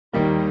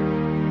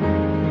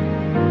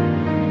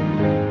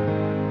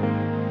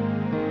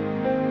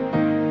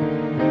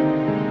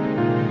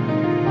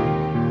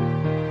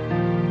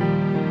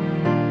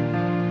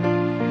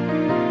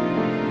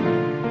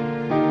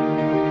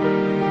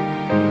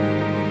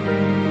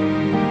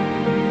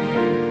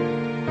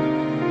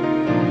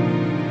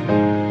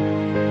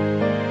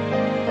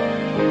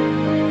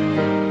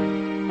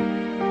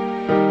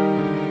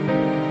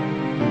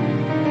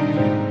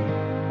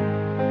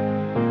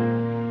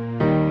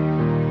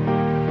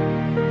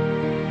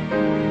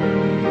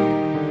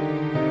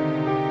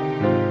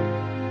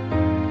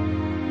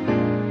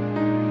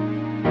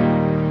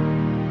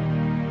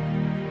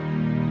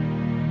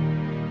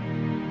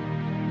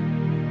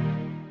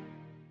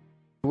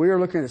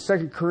looking at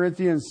 2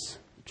 Corinthians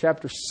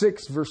chapter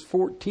 6, verse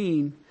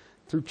 14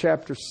 through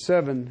chapter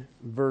 7,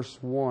 verse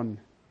 1.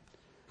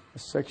 A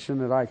section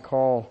that I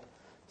call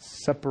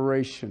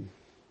separation.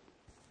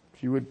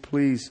 If you would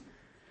please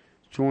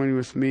join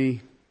with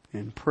me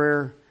in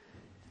prayer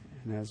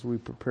and as we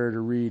prepare to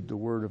read the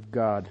Word of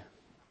God.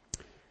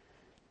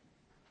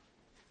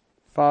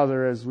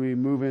 Father, as we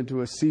move into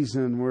a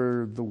season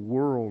where the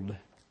world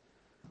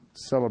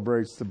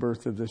celebrates the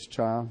birth of this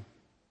child,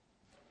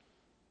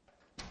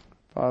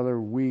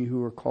 Father, we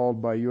who are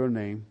called by your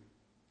name,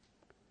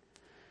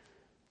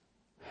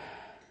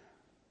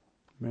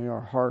 may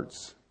our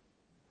hearts,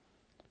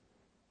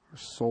 our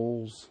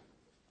souls,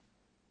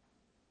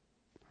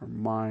 our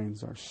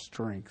minds, our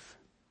strength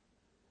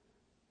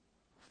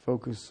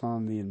focus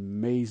on the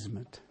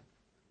amazement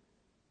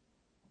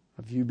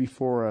of you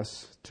before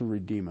us to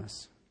redeem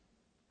us.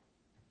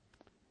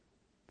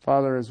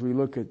 Father, as we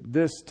look at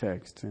this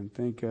text and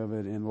think of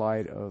it in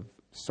light of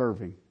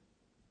serving,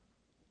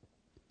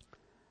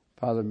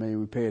 Father, may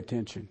we pay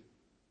attention.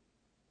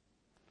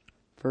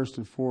 First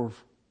and foremost,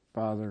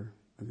 Father,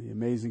 the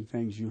amazing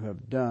things you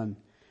have done,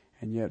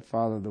 and yet,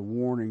 Father, the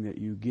warning that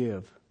you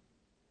give.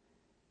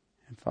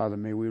 And Father,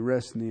 may we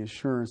rest in the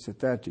assurance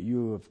that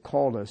you have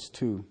called us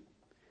to,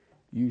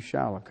 you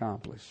shall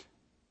accomplish.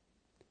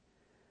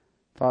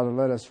 Father,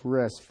 let us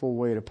rest full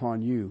weight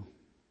upon you,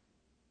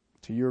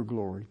 to your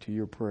glory, to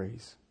your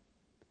praise.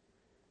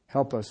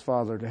 Help us,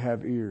 Father, to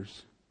have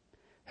ears.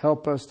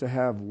 Help us to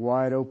have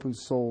wide open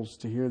souls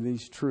to hear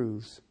these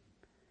truths,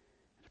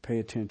 to pay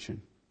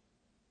attention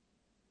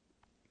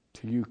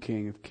to you,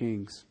 King of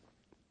Kings.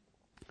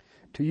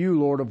 To you,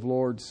 Lord of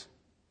Lords.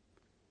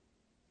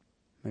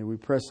 May we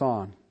press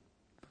on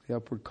for the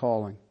upward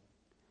calling,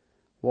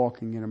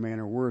 walking in a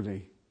manner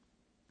worthy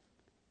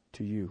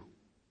to you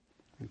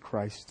and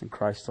Christ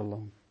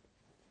alone.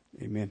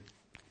 Amen.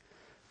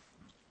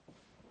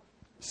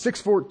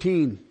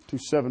 6:14 through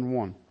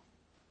 7:1.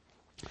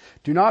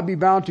 Do not be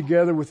bound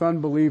together with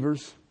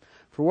unbelievers,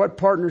 for what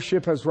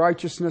partnership has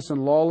righteousness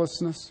and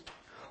lawlessness?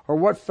 Or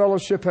what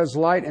fellowship has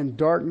light and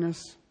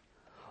darkness?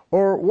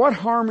 Or what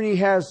harmony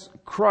has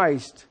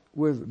Christ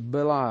with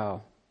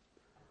Belial?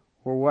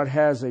 Or what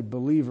has a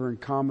believer in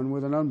common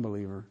with an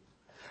unbeliever?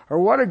 Or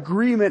what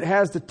agreement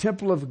has the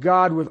temple of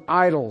God with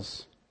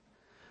idols?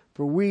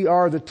 For we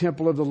are the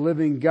temple of the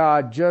living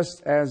God,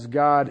 just as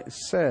God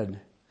said,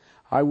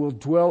 I will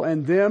dwell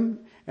in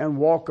them and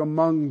walk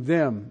among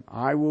them.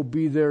 I will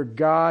be their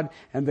God,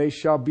 and they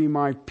shall be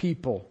my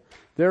people.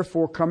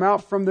 Therefore come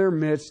out from their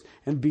midst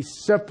and be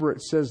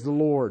separate, says the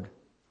Lord.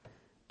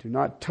 Do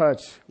not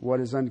touch what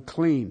is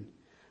unclean.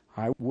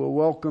 I will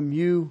welcome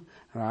you,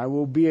 and I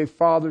will be a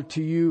father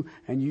to you,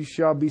 and you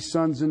shall be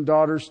sons and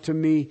daughters to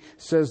me,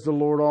 says the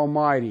Lord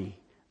Almighty.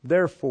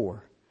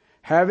 Therefore,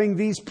 having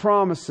these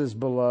promises,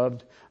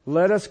 beloved,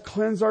 let us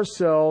cleanse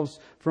ourselves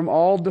from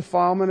all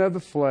defilement of the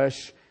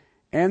flesh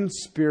and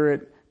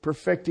spirit,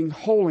 perfecting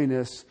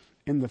holiness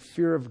in the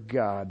fear of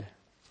God.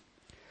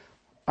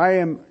 I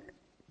am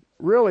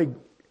really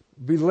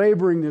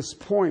belaboring this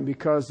point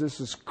because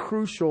this is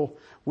crucial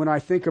when I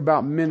think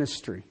about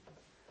ministry.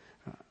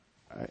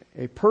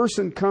 A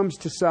person comes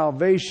to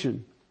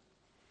salvation.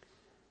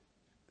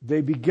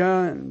 They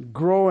begun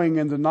growing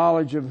in the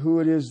knowledge of who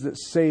it is that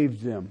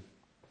saved them.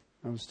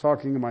 I was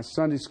talking in my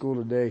Sunday school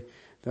today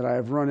that I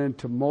have run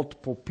into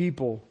multiple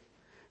people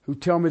who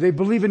tell me they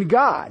believe in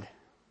God.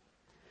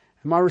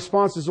 And my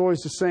response is always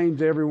the same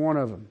to every one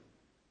of them.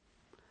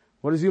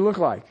 What does he look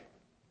like?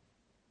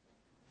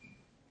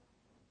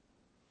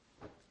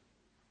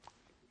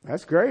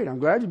 That's great. I'm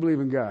glad you believe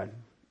in God.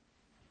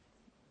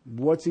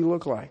 What's he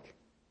look like?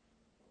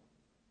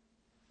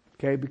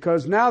 Okay,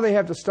 because now they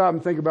have to stop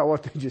and think about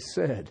what they just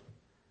said.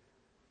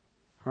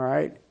 All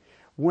right?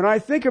 When I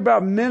think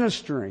about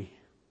ministry,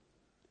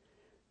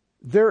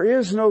 there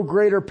is no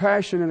greater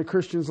passion in a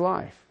Christian's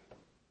life.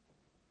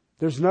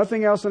 There's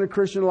nothing else in a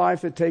Christian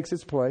life that takes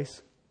its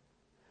place.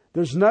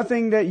 There's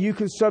nothing that you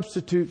can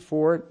substitute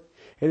for it.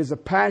 It is a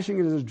passion,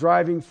 it is a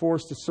driving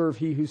force to serve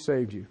He who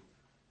saved you.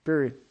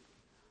 Period.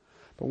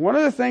 But one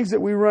of the things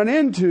that we run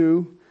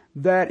into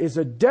that is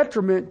a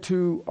detriment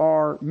to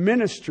our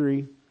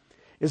ministry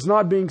is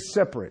not being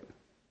separate.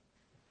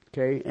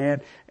 Okay?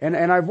 And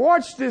I've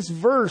watched this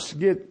verse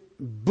get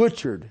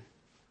butchered.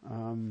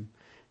 And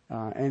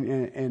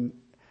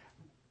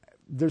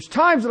there's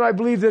times that I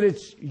believe that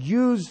it's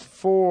used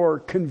for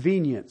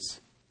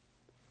convenience.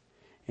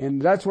 And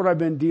that's what I've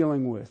been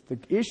dealing with. The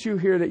issue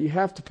here that you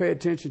have to pay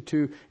attention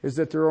to is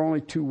that there are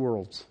only two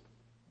worlds.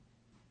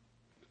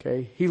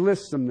 Okay? He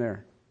lists them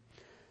there.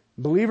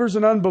 Believers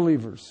and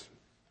unbelievers.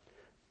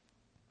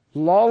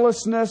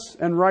 Lawlessness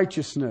and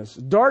righteousness.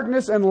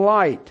 Darkness and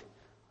light.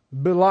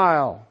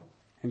 Belial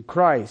and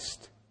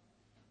Christ.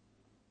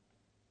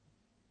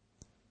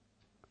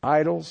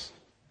 Idols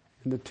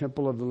and the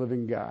temple of the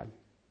living God.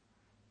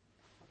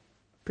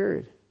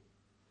 Period.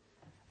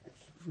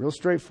 Real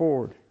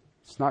straightforward.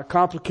 It's not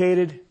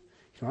complicated.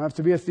 You don't have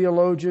to be a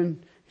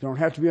theologian. You don't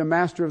have to be a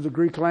master of the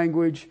Greek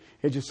language.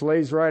 It just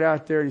lays right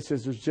out there and he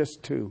says there's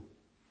just two.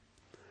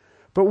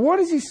 But what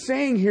is he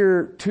saying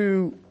here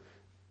to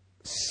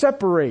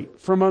separate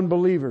from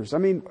unbelievers? I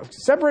mean,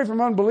 separate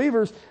from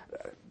unbelievers,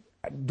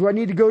 do I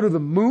need to go to the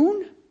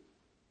moon?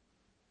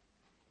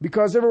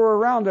 Because everywhere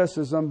around us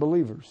is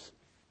unbelievers.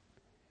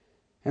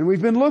 And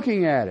we've been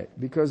looking at it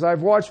because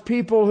I've watched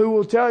people who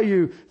will tell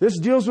you this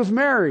deals with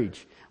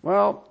marriage.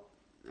 Well,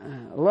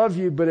 I love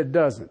you, but it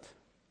doesn't.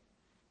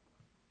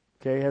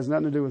 Okay, it has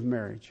nothing to do with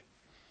marriage.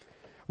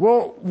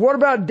 Well, what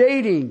about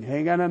dating?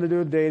 Ain't got nothing to do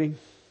with dating.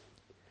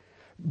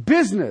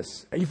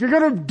 Business. If you're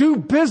going to do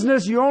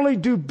business, you only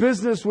do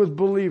business with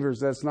believers.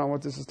 That's not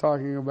what this is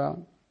talking about.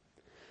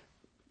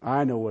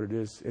 I know what it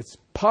is. It's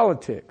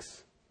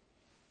politics.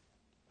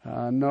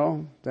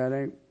 No, that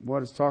ain't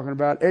what it's talking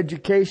about.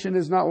 Education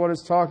is not what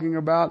it's talking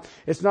about.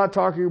 It's not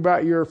talking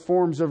about your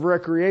forms of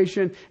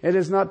recreation. It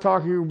is not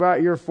talking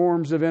about your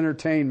forms of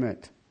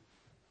entertainment.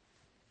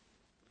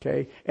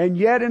 Okay? And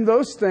yet in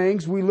those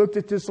things, we looked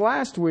at this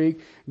last week,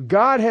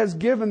 God has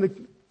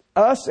given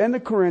us and the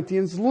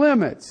Corinthians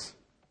limits.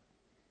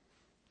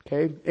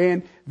 Okay?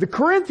 And the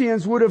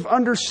Corinthians would have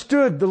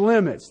understood the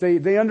limits.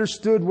 They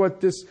understood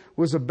what this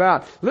was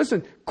about.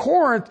 Listen,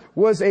 Corinth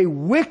was a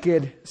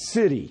wicked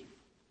city.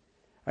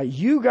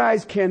 You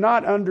guys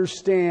cannot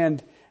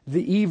understand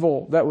the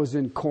evil that was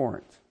in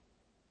Corinth.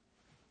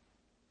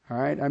 All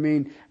right? I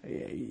mean,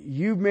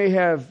 you may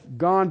have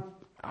gone...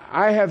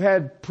 I have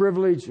had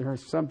privilege or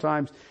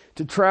sometimes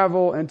to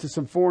travel into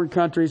some foreign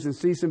countries and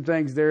see some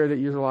things there that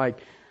you're like,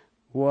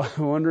 well,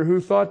 I wonder who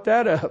thought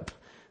that up.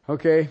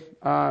 Okay?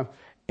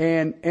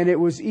 And it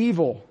was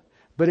evil,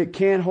 but it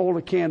can't hold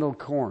a candle to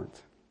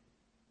Corinth.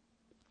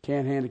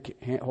 Can't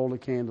hold a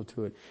candle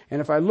to it. And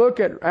if I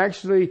look at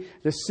actually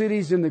the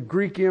cities in the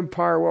Greek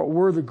Empire, what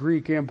were the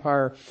Greek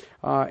Empire,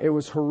 it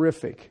was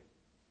horrific.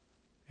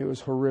 It was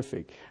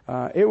horrific.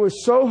 It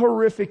was so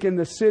horrific in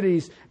the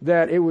cities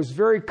that it was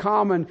very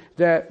common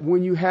that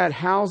when you had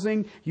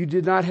housing, you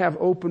did not have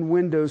open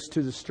windows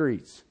to the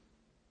streets.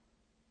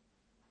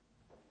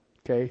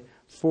 Okay?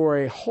 For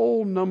a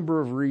whole number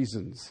of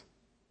reasons.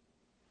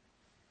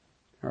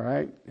 All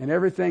right? And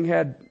everything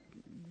had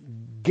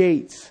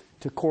gates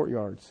to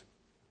courtyards.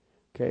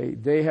 Okay?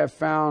 They have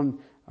found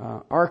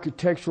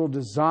architectural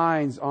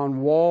designs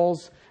on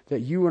walls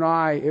that you and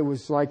I, it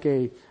was like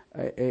a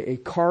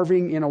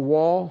carving in a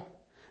wall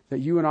that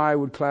you and I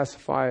would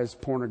classify as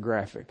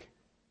pornographic.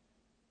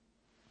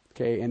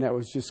 Okay, and that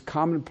was just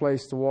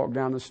commonplace to walk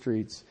down the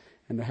streets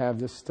and to have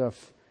this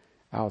stuff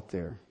out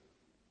there.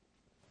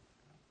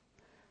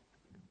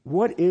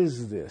 What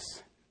is this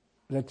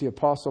that the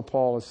Apostle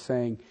Paul is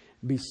saying,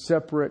 be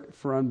separate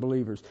for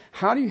unbelievers?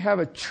 How do you have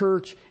a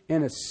church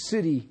in a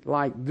city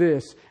like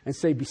this and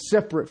say, be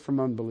separate from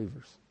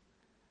unbelievers?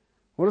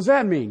 What does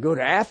that mean? Go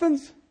to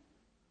Athens?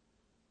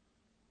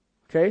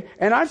 Okay,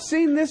 and I've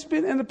seen this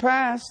in the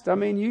past. I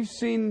mean, you've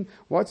seen,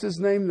 what's his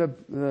name,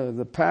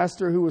 the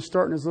pastor who was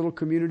starting his little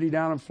community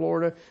down in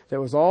Florida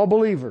that was all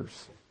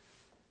believers.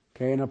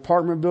 Okay, and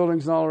apartment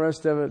buildings and all the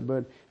rest of it,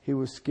 but he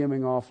was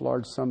skimming off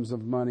large sums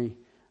of money,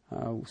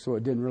 so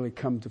it didn't really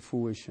come to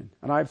fruition.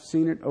 And I've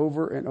seen it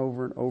over and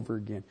over and over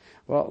again.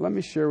 Well, let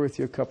me share with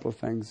you a couple of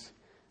things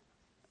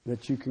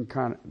that you can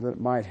that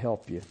might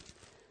help you.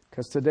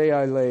 Because today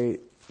I lay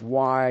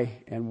why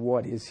and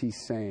what is he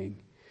saying.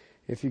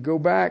 If you go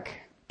back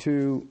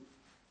to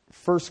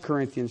 1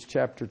 Corinthians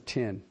chapter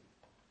 10.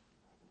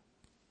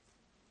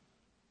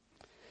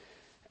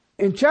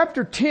 In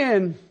chapter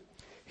 10,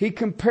 he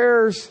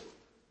compares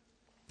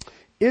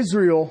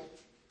Israel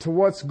to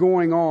what's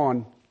going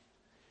on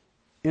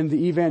in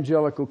the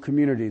evangelical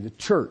community, the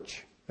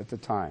church at the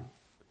time.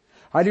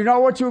 I do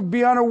not want you to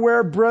be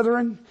unaware,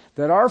 brethren,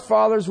 that our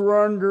fathers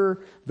were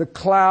under the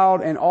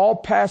cloud and all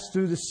passed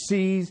through the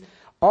seas.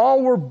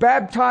 All were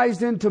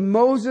baptized into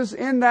Moses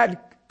in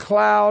that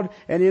cloud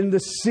and in the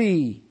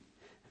sea.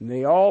 And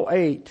they all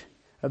ate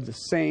of the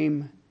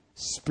same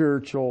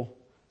spiritual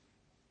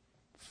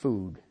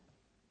food.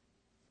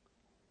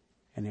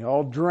 And they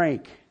all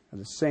drank of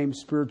the same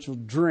spiritual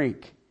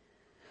drink.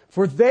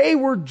 For they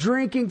were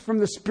drinking from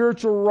the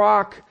spiritual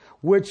rock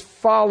which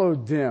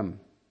followed them.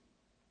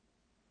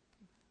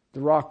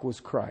 The rock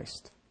was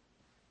Christ.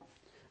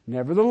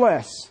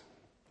 Nevertheless,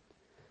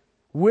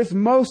 with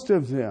most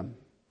of them,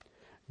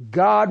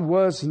 God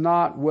was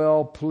not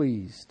well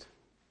pleased.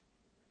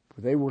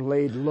 For they were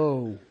laid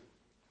low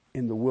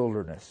in the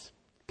wilderness.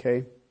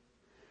 Okay?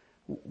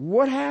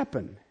 What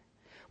happened?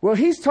 Well,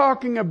 he's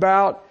talking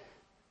about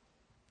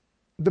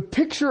the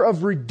picture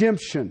of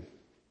redemption.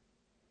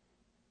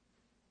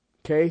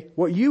 Okay?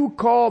 What you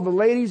call, the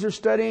ladies are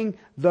studying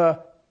the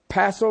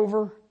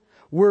Passover,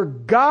 where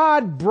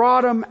God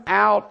brought them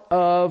out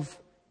of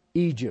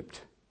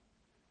Egypt.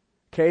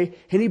 Okay?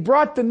 And He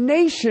brought the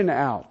nation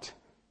out.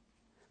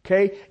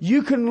 Okay?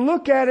 You can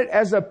look at it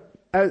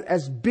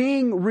as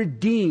being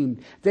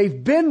redeemed.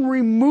 They've been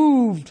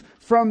removed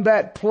from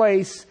that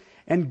place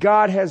and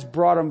God has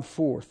brought them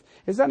forth.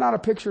 Is that not a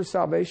picture of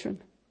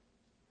salvation?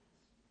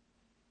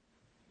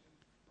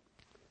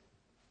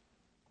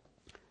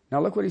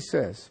 Now look what he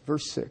says,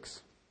 verse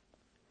 6.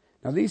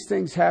 Now these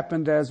things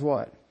happened as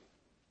what?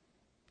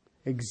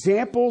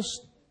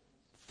 examples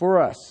for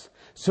us,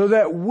 so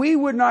that we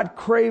would not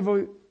crave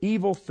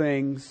evil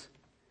things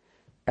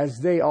as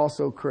they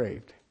also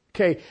craved.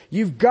 Okay,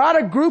 you've got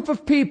a group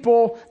of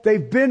people,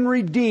 they've been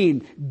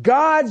redeemed.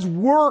 God's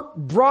work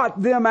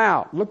brought them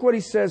out. Look what he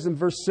says in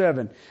verse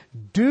 7.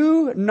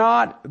 Do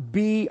not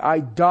be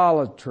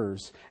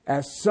idolaters,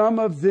 as some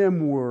of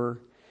them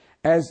were.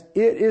 As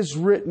it is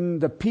written,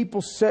 the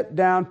people sat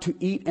down to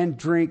eat and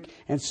drink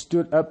and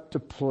stood up to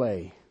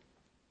play.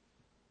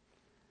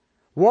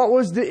 What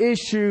was the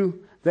issue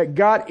that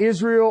got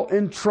Israel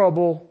in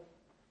trouble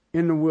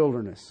in the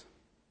wilderness?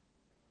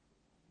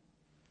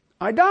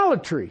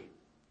 Idolatry.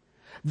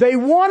 They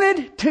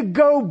wanted to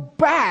go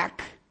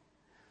back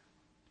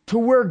to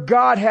where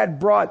God had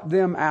brought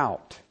them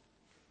out.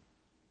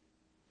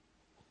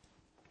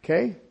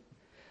 Okay?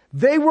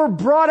 They were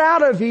brought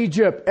out of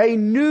Egypt, a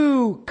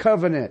new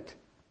covenant.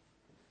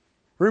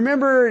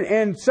 Remember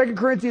in 2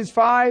 Corinthians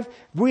 5,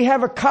 we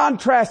have a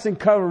contrasting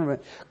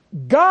covenant.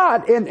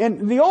 God,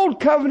 in the old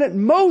covenant,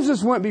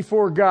 Moses went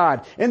before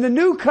God. In the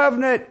new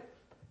covenant,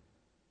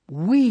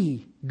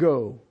 we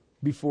go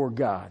before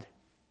God.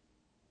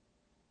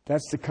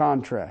 That's the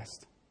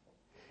contrast.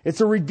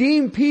 It's a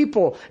redeemed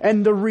people.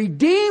 And the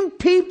redeemed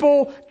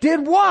people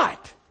did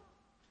what?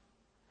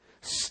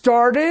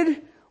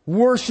 Started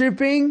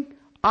worshiping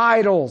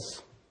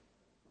idols.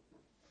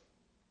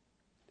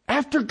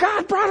 After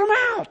God brought them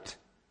out.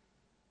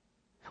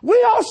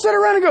 We all sit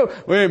around and go,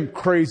 them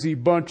crazy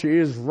bunch of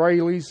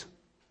Israelis.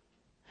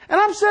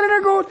 And I'm sitting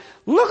there going,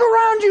 look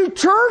around you,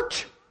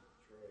 church.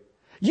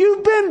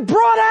 You've been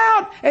brought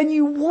out and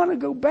you want to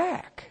go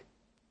back.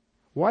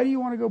 Why do you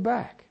want to go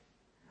back?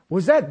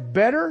 Was that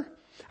better?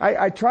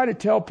 I try to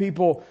tell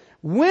people,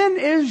 when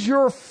is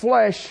your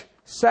flesh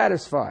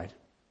satisfied?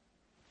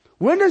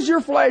 When does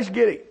your flesh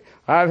get it?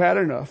 I've had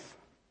enough.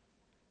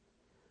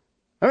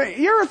 I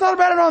mean, you ever thought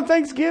about it on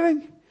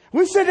Thanksgiving?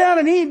 We sit down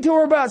and eat until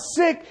we're about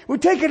sick. We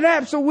take a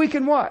nap so we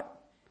can what?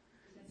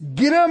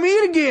 Get up and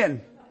eat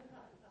again.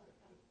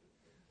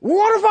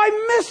 What if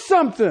I miss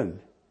something?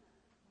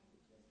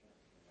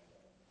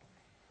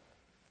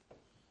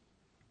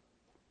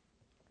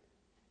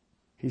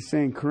 He's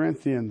saying,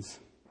 Corinthians,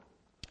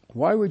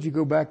 why would you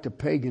go back to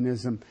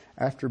paganism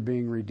after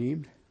being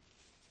redeemed?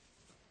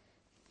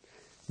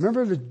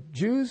 Remember the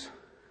Jews?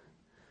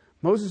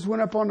 Moses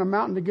went up on the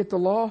mountain to get the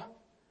law.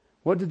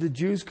 What did the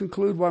Jews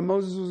conclude while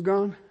Moses was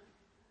gone?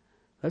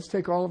 Let's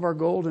take all of our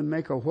gold and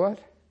make a what?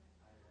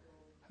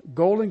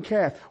 Golden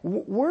calf.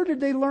 Where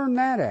did they learn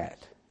that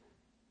at?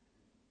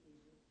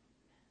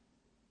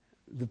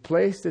 The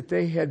place that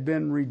they had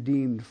been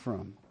redeemed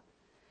from.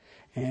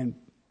 And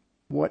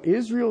what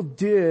Israel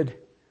did,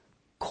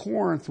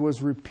 Corinth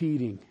was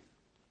repeating.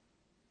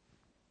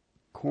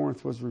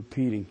 Corinth was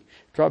repeating.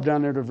 Drop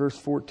down there to verse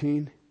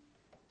 14.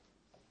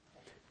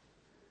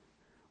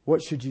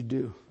 What should you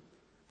do?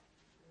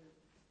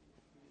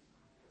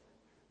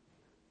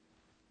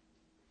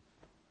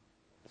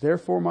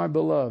 Therefore, my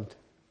beloved,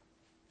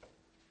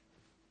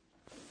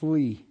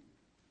 flee.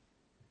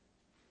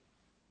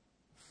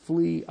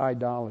 Flee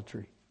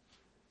idolatry.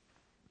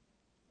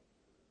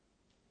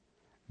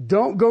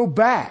 Don't go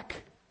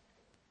back.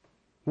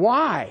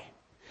 Why?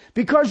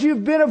 Because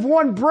you've been of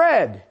one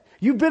bread.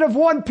 You've been of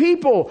one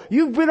people.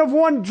 You've been of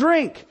one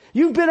drink.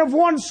 You've been of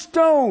one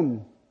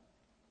stone.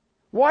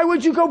 Why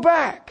would you go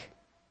back?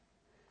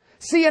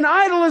 See, an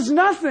idol is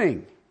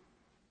nothing.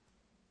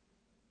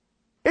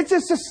 It's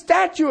just a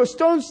statue, a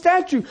stone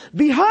statue.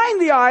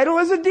 Behind the idol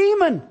is a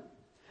demon.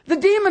 The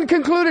demon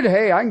concluded,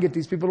 hey, I can get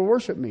these people to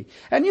worship me.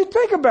 And you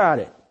think about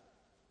it.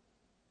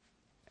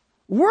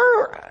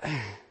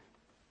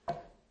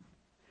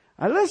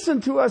 I listen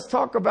to us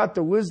talk about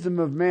the wisdom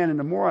of man, and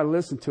the more I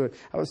listen to it,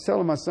 I was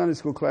telling my Sunday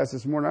school class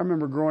this morning, I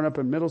remember growing up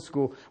in middle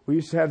school, we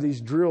used to have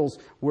these drills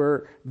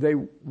where they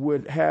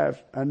would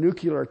have a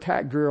nuclear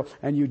attack drill,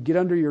 and you'd get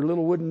under your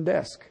little wooden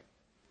desk.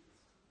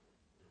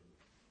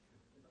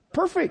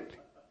 Perfect.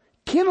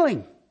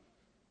 Kindling.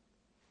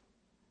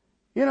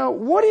 You know,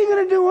 what are you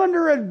going to do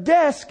under a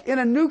desk in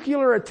a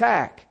nuclear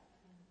attack?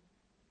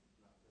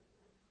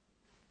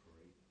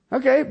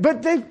 Okay,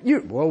 but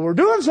we're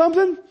doing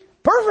something.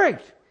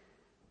 Perfect.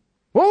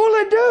 What will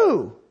it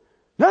do?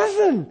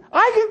 Nothing.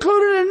 I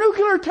concluded a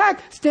nuclear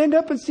attack. Stand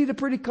up and see the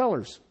pretty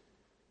colors.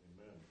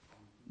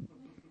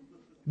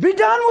 Be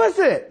done with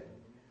it.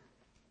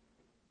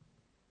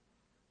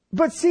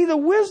 But see, the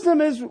wisdom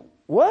is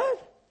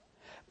what?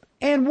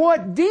 And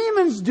what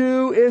demons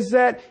do is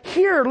that,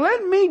 here,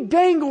 let me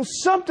dangle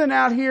something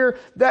out here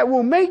that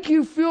will make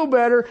you feel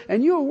better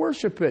and you'll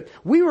worship it.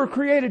 We were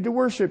created to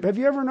worship. Have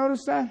you ever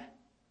noticed that?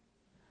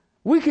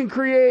 We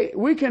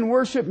can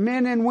worship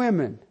men and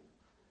women.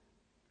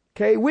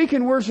 Okay, we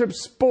can worship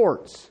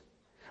sports.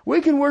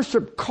 We can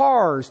worship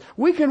cars.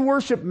 We can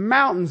worship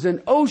mountains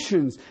and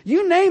oceans.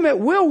 You name it,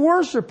 we'll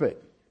worship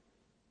it.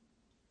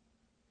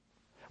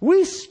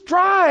 We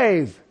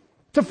strive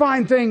to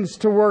find things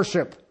to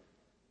worship.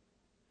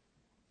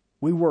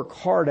 We work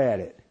hard at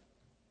it.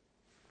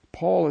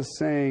 Paul is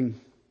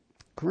saying,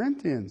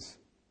 Corinthians,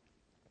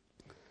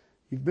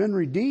 you've been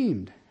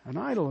redeemed. An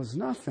idol is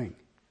nothing.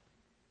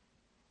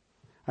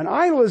 An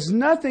idol is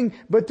nothing,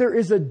 but there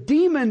is a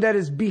demon that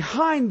is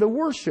behind the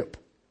worship.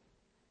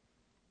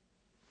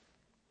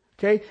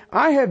 Okay?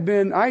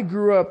 I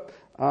grew up,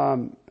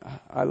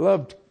 I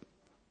loved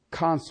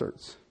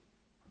concerts.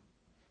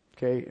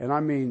 Okay? And I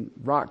mean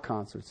rock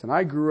concerts. And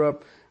I grew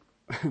up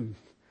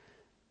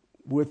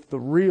with the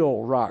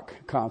real rock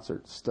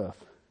concert stuff.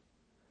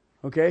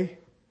 Okay?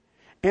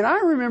 And I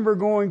remember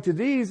going to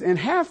these, and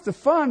half the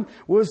fun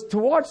was to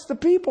watch the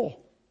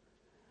people.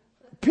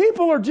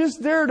 People are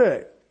just there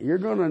to,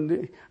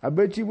 I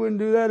bet you wouldn't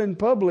do that in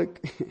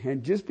public.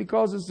 And just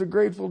because it's the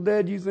Grateful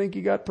Dead, you think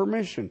you got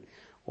permission.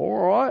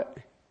 All right.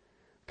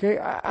 Okay,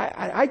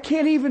 I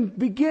can't even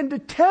begin to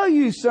tell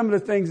you some of the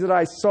things that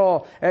I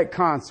saw at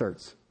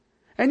concerts.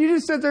 And you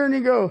just sit there and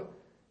you go,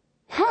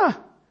 huh,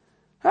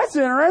 that's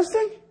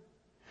interesting.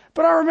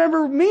 But I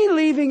remember me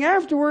leaving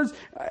afterwards.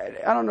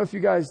 I don't know if you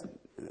guys,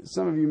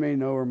 some of you may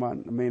know or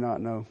may not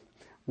know.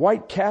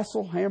 White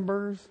Castle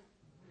hamburgers.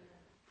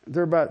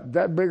 They're about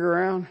that big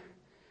around.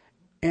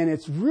 And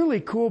it's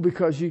really cool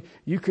because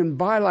you can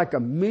buy like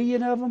 1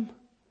 million of them.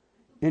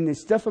 And they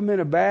stuff them in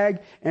a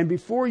bag. And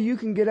before you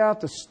can get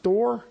out the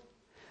store,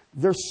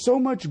 there's so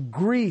much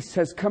grease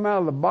has come out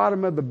of the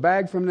bottom of the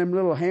bag from them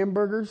little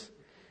hamburgers.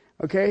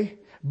 Okay?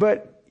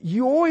 But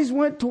you always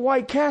went to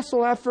White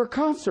Castle after a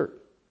concert.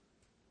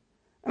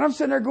 And I'm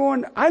sitting there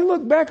going, I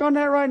look back on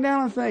that right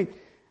now and think,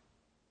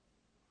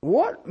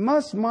 what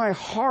must my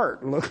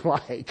heart look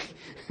like?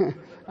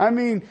 I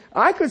mean,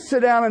 I could sit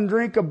down and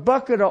drink a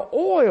bucket of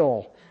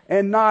oil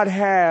and not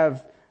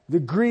have the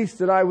grease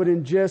that I would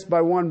ingest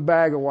by one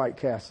bag of White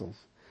Castles.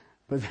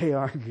 But they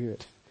are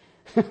good.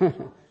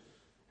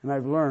 And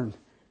I've learned,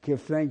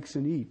 give thanks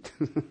and eat.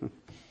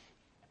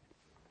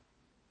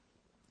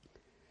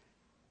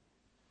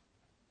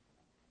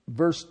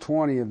 Verse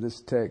 20 of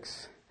this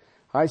text.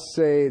 I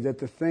say that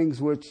the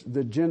things which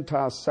the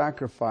Gentiles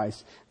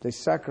sacrifice, they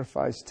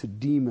sacrifice to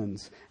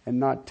demons and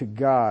not to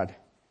God.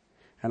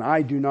 And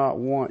I do not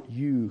want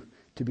you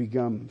to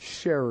become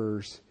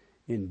sharers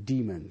in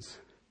demons.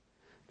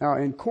 Now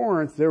in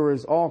Corinth, there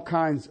was all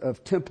kinds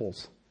of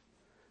temples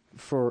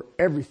for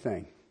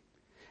everything.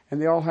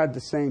 And they all had the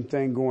same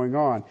thing going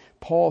on.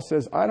 Paul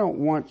says, I don't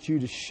want you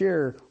to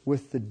share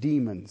with the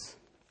demons.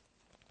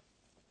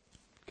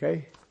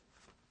 Okay?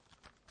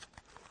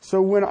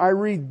 So when I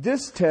read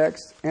this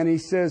text and he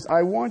says,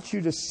 I want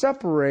you to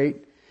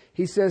separate,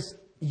 he says,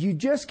 you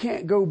just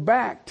can't go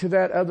back to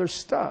that other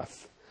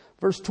stuff.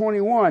 Verse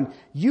 21,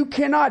 you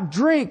cannot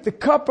drink the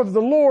cup of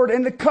the Lord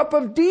and the cup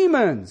of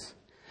demons.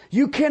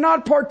 You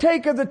cannot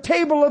partake of the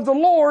table of the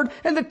Lord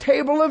and the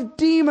table of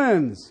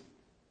demons.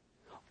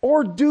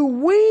 Or do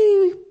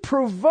we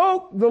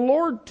provoke the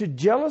Lord to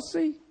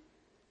jealousy?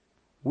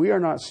 We are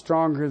not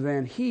stronger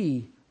than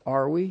He,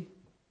 are we?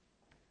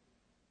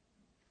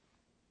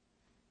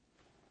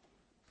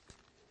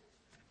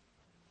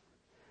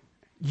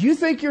 You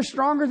think you're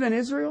stronger than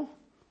Israel?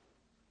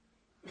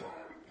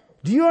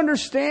 Do you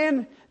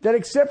understand that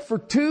except for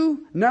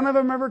 2, none of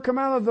them ever come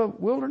out of the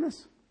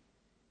wilderness?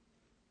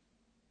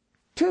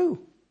 2.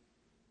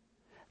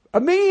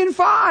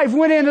 1,000,005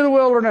 went into the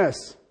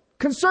wilderness.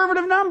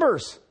 Conservative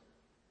numbers.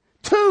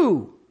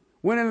 2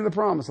 went into the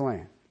promised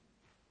land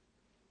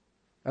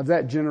of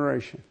that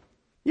generation.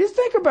 You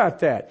think about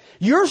that.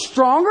 You're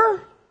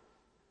stronger.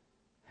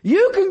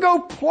 You can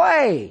go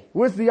play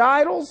with the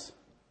idols.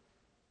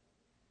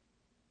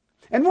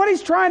 And what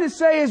he's trying to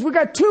say is we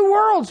got 2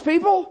 worlds,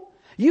 people.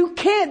 You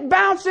can't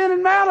bounce in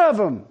and out of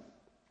them.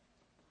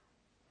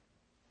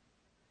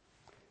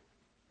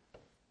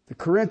 The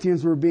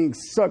Corinthians were being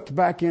sucked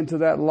back into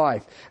that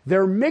life.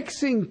 They're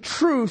mixing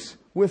truth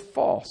with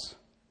false.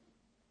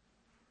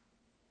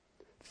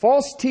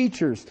 False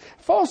teachers.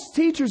 False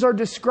teachers are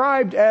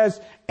described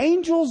as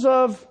angels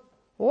of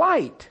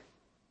light.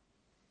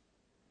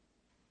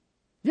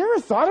 You ever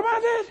thought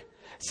about that?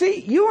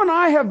 See, you and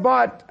I have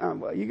bought,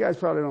 well, you guys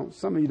probably don't,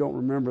 some of you don't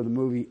remember the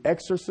movie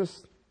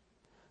Exorcist.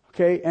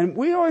 Okay, and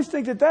we always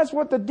think that that's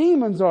what the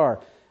demons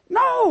are.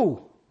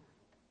 No!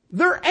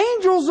 They're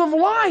angels of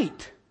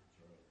light.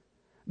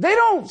 They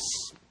don't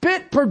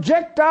spit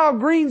projectile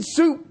green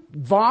soup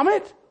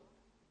vomit.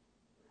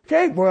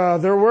 Okay, well,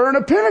 they're wearing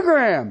a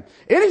pentagram.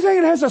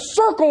 Anything that has a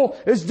circle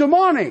is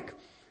demonic.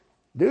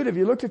 Dude, have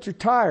you looked at your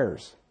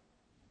tires?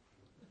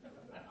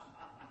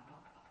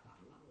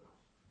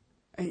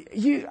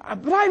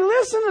 But I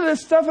listen to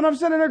this stuff and I'm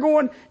sitting there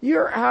going,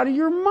 you're out of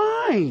your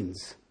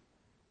minds.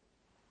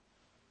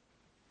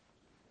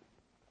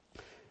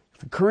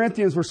 The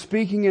Corinthians were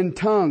speaking in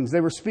tongues.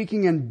 They were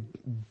speaking in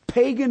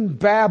pagan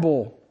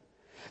babble.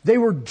 They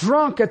were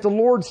drunk at the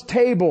Lord's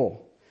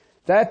table.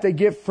 That they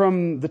get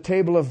from the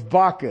table of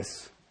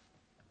Bacchus.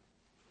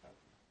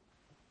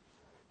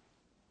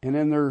 And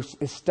in their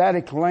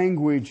ecstatic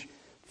language,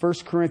 1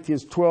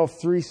 Corinthians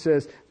 12:3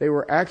 says they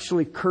were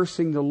actually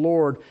cursing the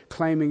Lord,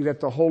 claiming that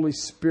the Holy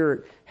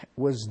Spirit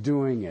was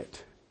doing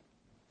it.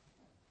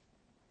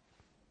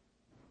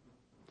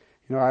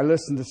 You know, I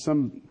listen to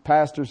some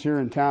pastors here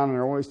in town, and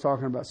they're always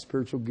talking about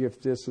spiritual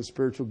gift this and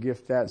spiritual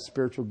gift that, and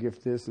spiritual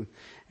gift this.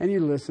 And you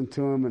listen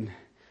to them, and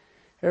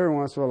every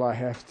once in a while I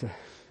have to.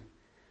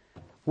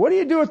 What do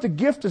you do with the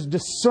gift of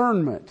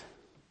discernment?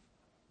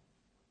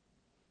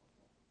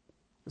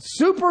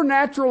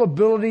 Supernatural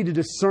ability to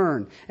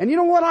discern. And you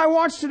know what I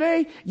watched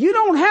today? You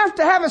don't have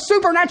to have a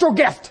supernatural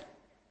gift.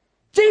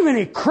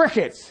 Jiminy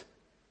crickets.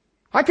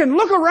 I can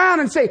look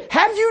around and say,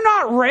 have you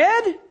not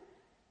read?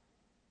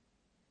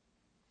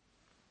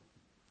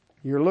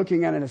 You're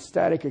looking at an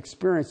ecstatic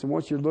experience, and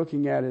what you're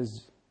looking at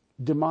is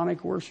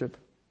demonic worship.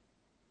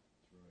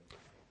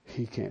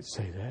 He can't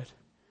say that.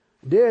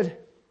 Did.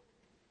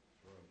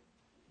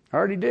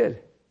 Already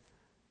did.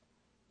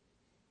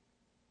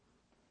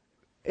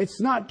 It's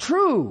not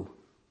true.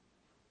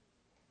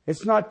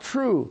 It's not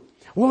true.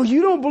 Well,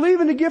 you don't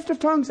believe in the gift of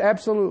tongues?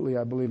 Absolutely,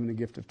 I believe in the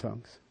gift of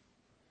tongues.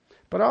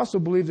 But I also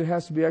believe it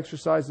has to be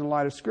exercised in the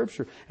light of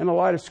Scripture. And the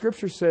light of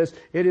Scripture says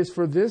it is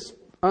for this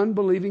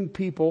unbelieving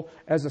people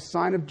as a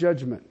sign of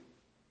judgment.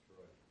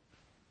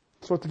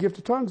 That's what the gift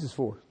of tongues is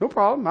for. No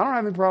problem. I don't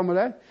have any problem with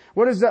that.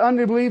 What is the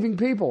unbelieving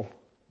people?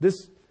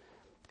 This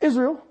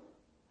Israel.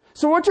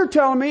 So what you're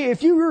telling me,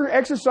 if you were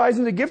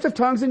exercising the gift of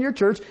tongues in your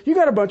church, you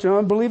got a bunch of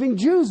unbelieving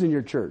Jews in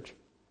your church.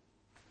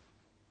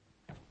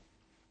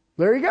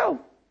 There you go.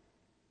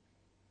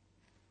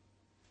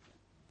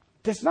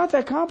 It's not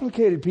that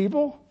complicated,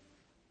 people.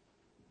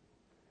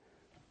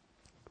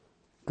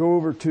 Go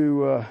over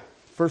to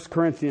 1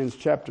 Corinthians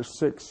chapter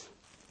 6,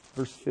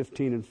 verse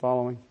 15 and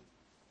following.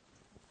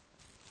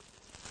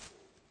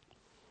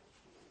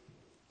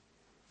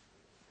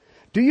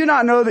 Do you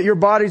not know that your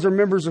bodies are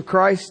members of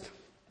Christ?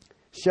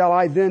 Shall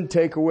I then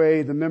take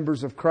away the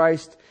members of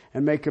Christ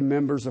and make them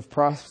members of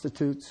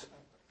prostitutes?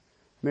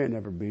 May it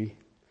never be.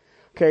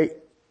 Okay,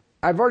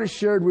 I've already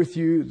shared with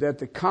you that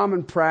the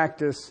common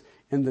practice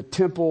in the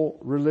temple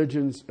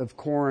religions of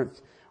Corinth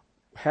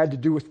had to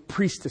do with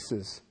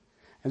priestesses.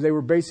 And they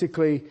were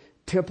basically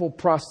temple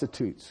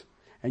prostitutes.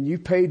 And you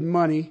paid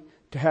money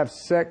to have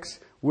sex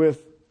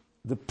with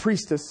the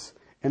priestess,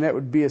 and that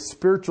would be a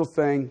spiritual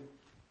thing.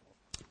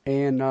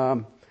 And,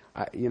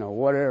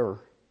 whatever.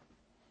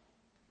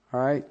 All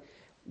right.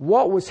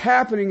 What was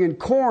happening in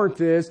Corinth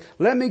is,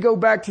 let me go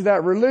back to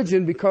that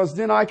religion because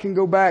then I can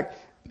go back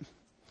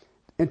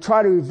and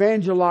try to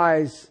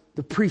evangelize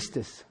the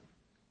priestess.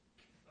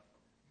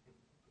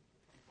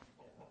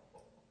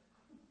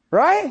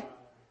 Right?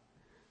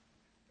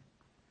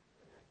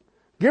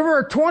 Give her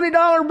a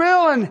 $20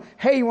 bill and,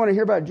 hey, you want to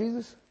hear about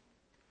Jesus?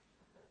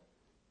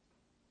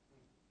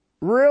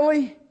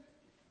 Really?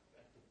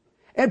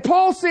 And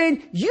Paul's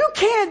saying, you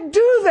can't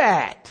do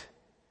that.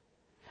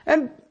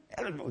 And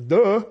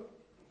duh.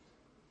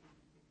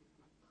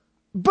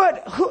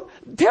 But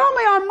tell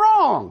me I'm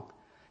wrong.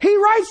 He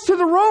writes to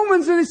the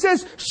Romans and he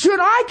says,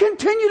 should I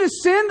continue to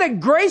sin that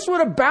grace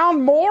would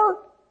abound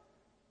more?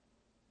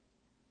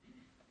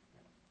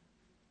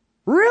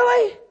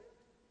 Really?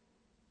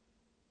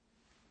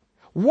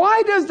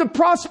 Why does the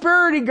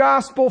prosperity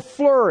gospel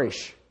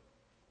flourish?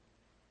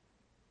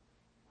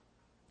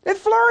 It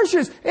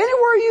flourishes.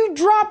 Anywhere you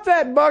drop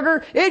that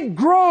bugger, it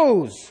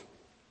grows.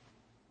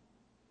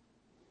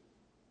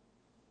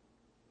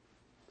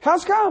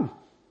 How's come?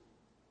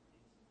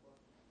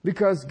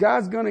 Because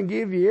God's going to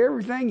give you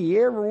everything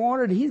you ever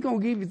wanted. He's going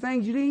to give you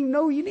things you didn't even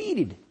know you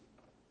needed.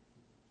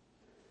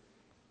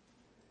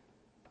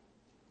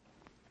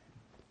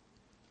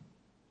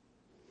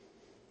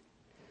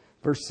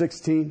 Verse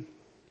 16.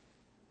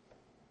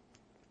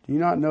 Do you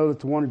not know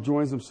that the one who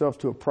joins himself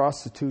to a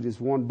prostitute is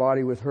one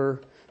body with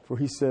her? For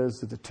he says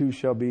that the two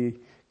shall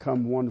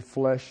become one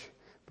flesh.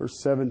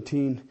 Verse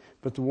 17.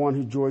 But the one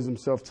who joins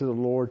himself to the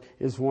Lord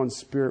is one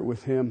spirit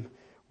with him.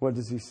 What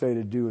does he say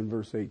to do in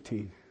verse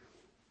 18?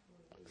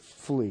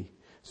 Flee.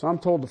 So I'm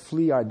told to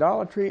flee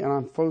idolatry and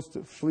I'm supposed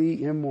to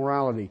flee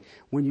immorality.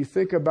 When you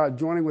think about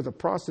joining with a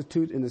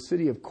prostitute in the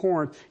city of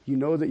Corinth, you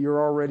know that you're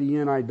already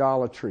in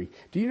idolatry.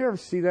 Do you ever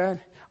see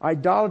that?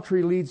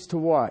 Idolatry leads to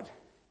what?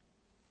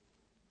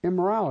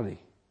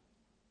 Immorality.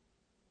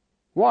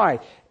 Why?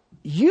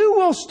 You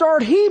will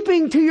start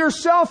heaping to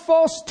yourself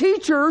false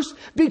teachers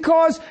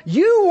because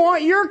you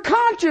want your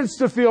conscience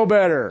to feel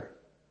better.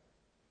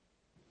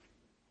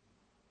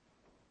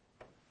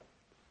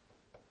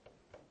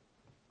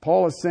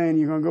 Paul is saying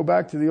you're going to go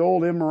back to the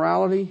old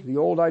immorality, the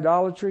old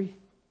idolatry?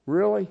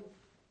 Really?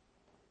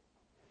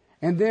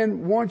 And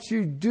then once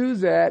you do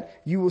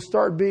that, you will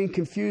start being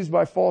confused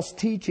by false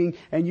teaching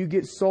and you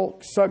get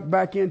sucked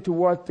back into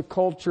what the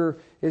culture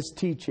is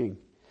teaching.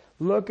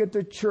 Look at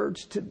the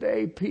church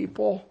today,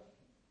 people.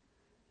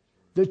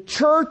 The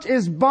church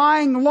is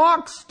buying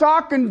lock,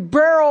 stock, and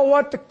barrel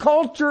what the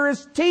culture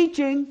is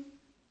teaching.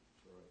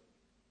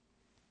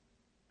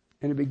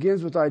 And it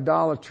begins with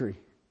idolatry.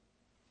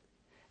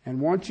 And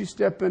once you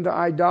step into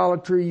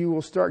idolatry, you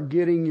will start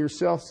getting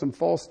yourself some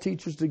false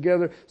teachers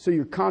together so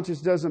your conscience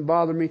doesn't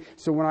bother me.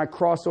 So when I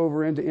cross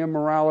over into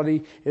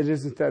immorality, it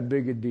isn't that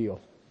big a deal.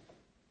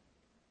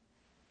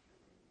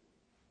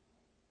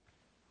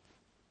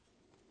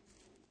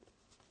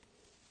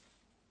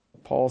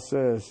 Paul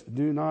says,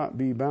 do not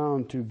be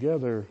bound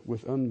together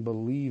with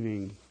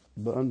unbelievers.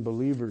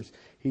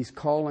 He's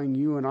calling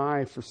you and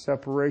I for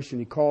separation.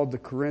 He called the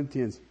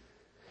Corinthians.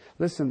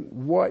 Listen,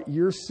 what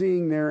you're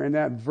seeing there in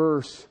that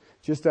verse,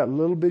 just that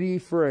little bitty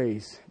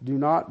phrase, do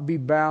not be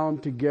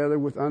bound together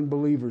with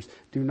unbelievers.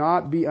 Do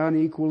not be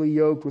unequally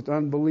yoked with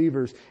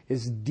unbelievers,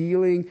 is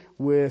dealing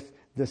with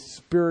the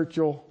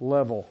spiritual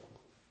level.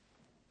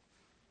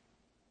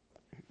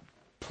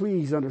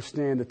 Please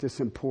understand that this is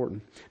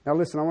important. Now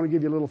listen, I want to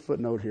give you a little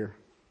footnote here.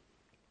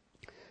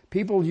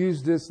 People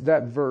use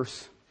that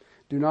verse,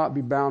 do not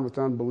be bound with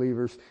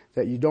unbelievers,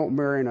 that you don't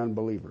marry an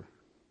unbeliever.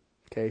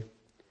 Okay?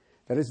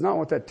 That is not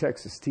what that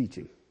text is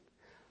teaching.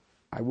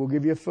 I will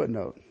give you a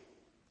footnote.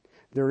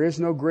 There is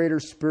no greater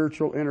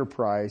spiritual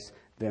enterprise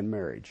than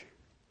marriage.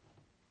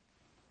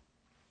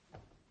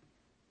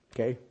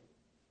 Okay?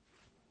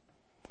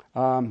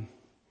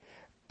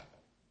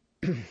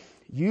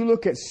 You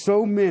look at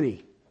so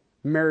many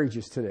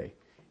marriages today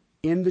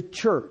in the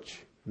church.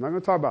 I'm not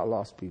going to talk about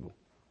lost people.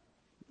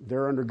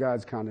 They're under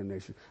God's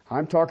condemnation.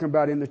 I'm talking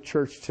about in the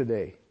church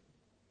today.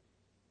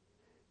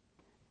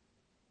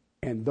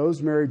 And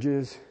those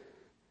marriages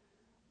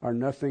are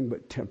nothing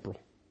but temporal.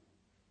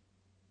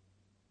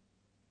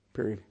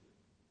 Period.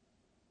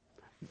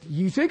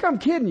 You think I'm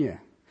kidding you?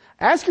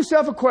 Ask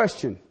yourself a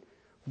question.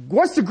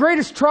 What's the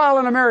greatest trial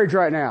in a marriage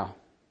right now?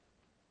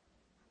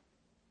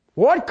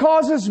 What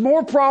causes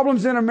more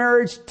problems in a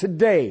marriage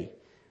today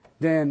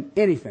than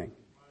anything?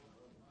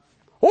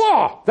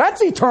 Oh,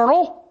 that's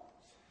eternal.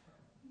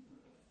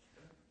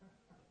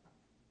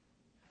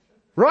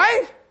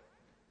 Right?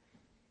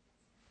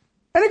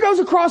 And it goes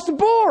across the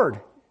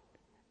board.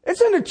 It's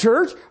in the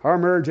church. Our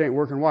marriage ain't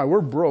working. Why? We're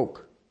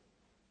broke.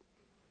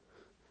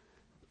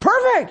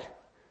 Perfect.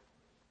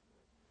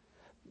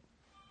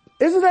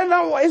 Is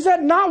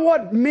that not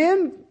what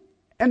men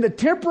and the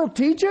temporal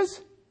teaches?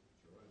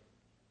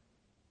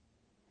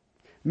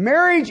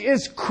 Marriage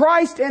is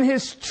Christ and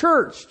His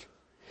church.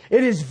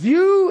 It is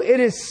viewed,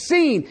 it is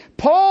seen.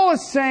 Paul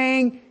is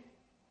saying,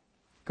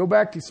 go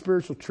back to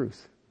spiritual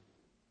truth.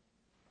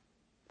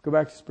 Go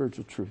back to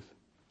spiritual truth.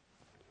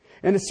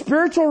 In the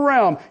spiritual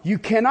realm, you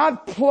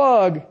cannot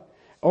plug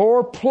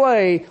or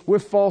play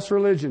with false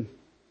religion.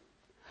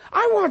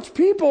 I watch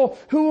people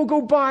who will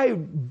go buy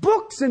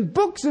books and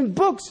books and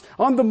books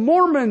on the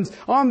Mormons,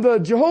 on the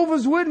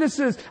Jehovah's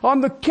Witnesses,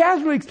 on the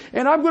Catholics,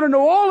 and I'm going to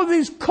know all of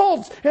these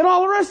cults and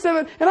all the rest of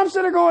it. And I'm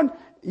sitting there going,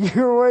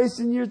 you're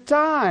wasting your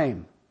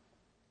time.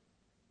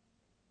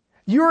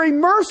 You're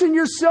immersing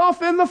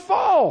yourself in the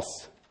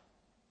false.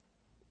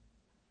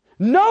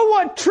 Know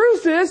what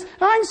truth is, and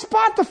I can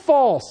spot the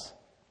false.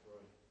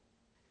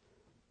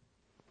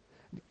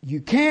 You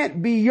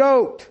can't be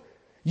yoked.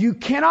 You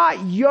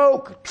cannot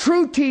yoke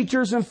true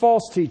teachers and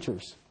false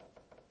teachers.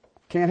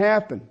 Can't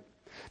happen.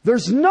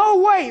 There's no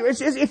way,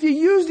 if you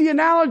use the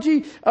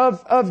analogy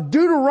of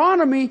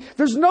Deuteronomy,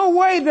 there's no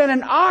way that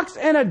an ox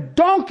and a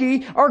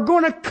donkey are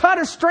going to cut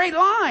a straight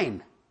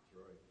line.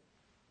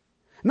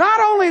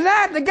 Not only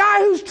that, the guy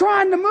who's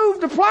trying to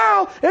move the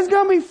plow is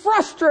going to be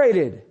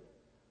frustrated.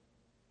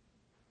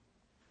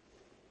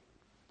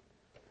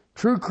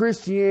 True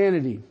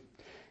Christianity.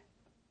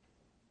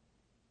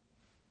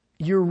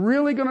 You're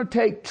really going to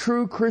take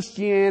true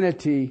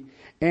Christianity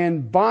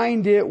and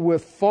bind it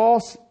with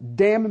false,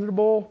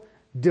 damnable,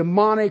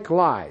 demonic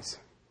lies.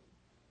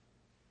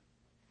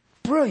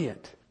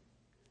 Brilliant.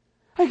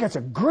 I think that's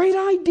a great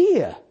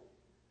idea.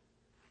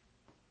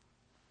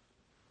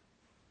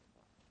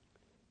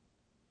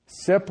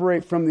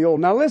 Separate from the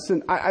old. Now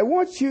listen, I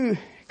want you,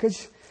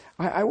 because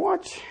I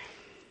watch,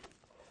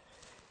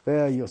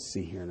 well, you'll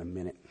see here in a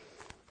minute.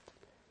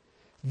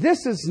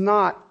 This is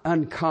not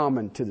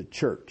uncommon to the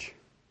church.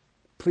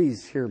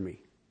 Please hear me.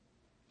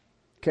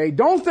 Okay,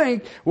 don't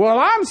think, well,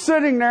 I'm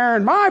sitting there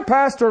and my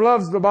pastor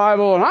loves the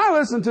Bible and I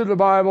listen to the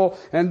Bible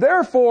and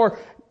therefore,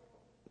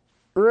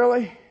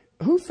 really?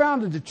 Who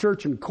founded the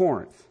church in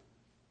Corinth?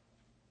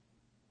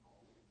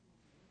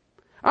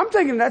 I'm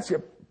thinking that's a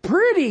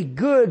pretty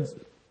good,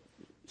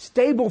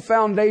 stable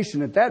foundation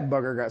that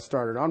bugger got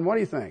started on. What do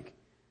you think?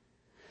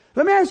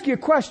 Let me ask you a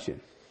question.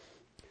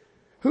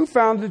 Who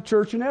founded the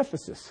church in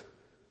Ephesus?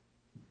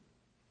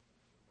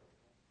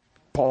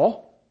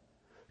 Paul.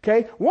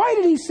 Okay, why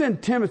did he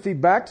send Timothy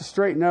back to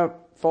straighten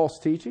up false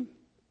teaching?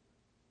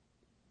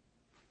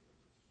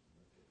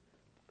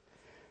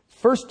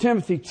 1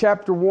 Timothy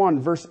chapter 1,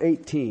 verse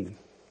 18.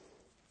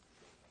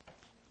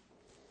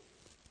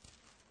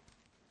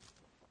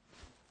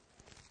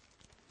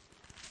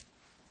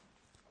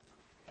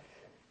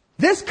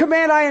 This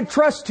command I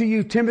entrust to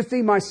you,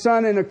 Timothy, my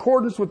son, in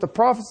accordance with the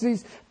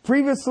prophecies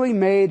previously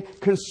made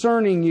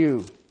concerning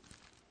you,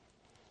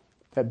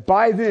 that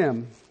by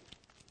them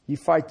you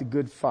fight the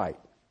good fight.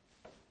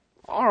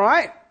 All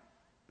right.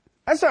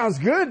 That sounds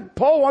good.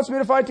 Paul wants me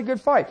to fight the good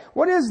fight.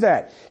 What is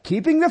that?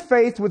 Keeping the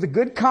faith with a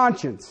good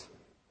conscience,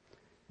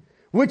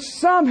 which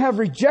some have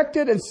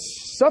rejected and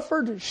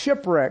suffered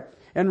shipwreck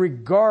in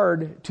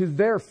regard to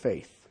their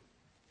faith.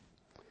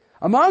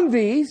 Among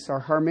these are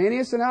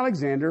Hymenaeus and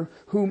Alexander,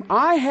 whom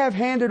I have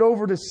handed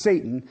over to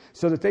Satan,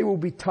 so that they will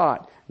be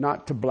taught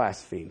not to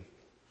blaspheme.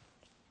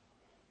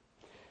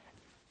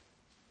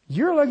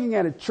 You're looking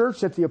at a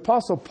church that the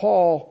Apostle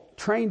Paul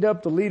trained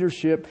up the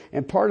leadership,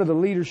 and part of the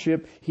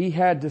leadership he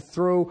had to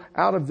throw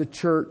out of the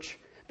church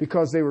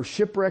because they were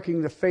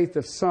shipwrecking the faith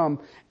of some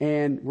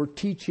and were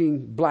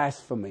teaching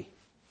blasphemy.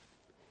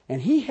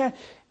 And he had,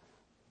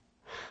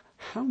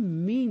 how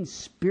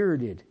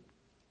mean-spirited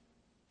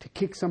to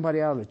kick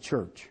somebody out of the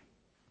church.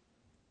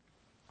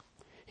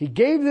 He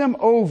gave them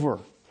over.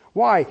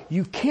 Why?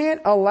 You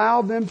can't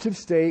allow them to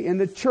stay in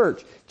the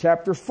church.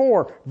 Chapter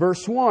 4,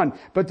 verse 1.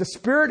 But the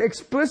Spirit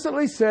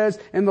explicitly says,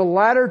 in the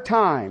latter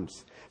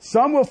times,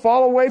 some will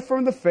fall away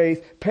from the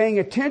faith, paying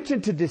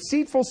attention to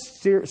deceitful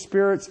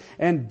spirits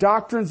and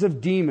doctrines of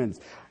demons.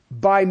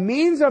 By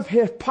means of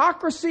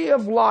hypocrisy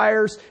of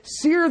liars,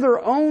 sear their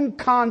own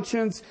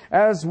conscience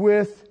as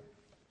with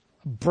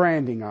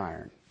branding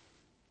iron.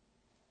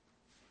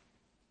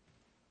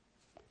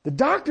 The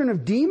doctrine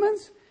of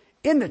demons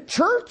in the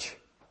church?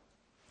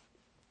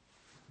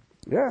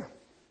 Yeah.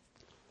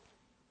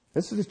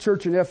 This is the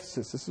church in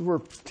Ephesus. This is where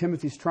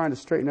Timothy's trying to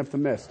straighten up the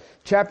mess.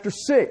 Chapter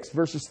 6,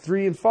 verses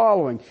 3 and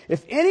following.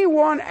 If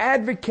anyone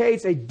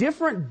advocates a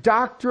different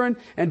doctrine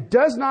and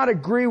does not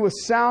agree with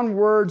sound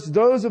words,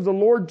 those of the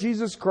Lord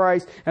Jesus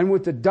Christ, and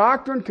with the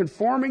doctrine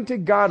conforming to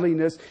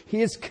godliness,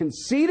 he is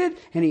conceited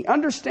and he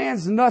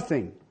understands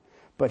nothing.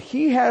 But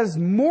he has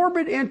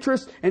morbid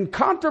interest in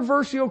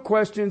controversial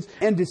questions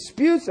and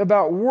disputes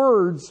about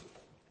words,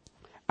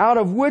 out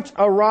of which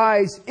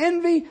arise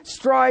envy,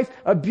 strife,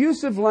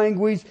 abusive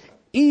language,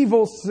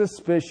 evil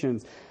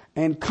suspicions,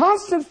 and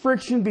constant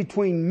friction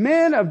between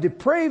men of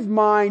depraved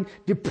mind,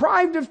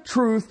 deprived of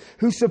truth,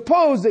 who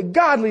suppose that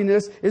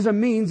godliness is a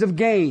means of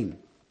gain.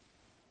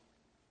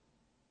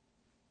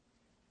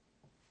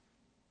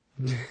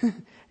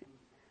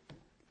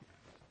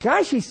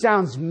 Gosh, he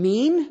sounds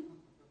mean.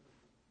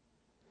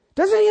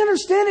 Doesn't he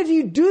understand if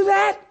you do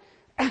that?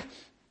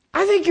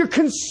 I think you're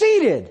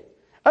conceited,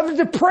 of a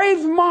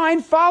depraved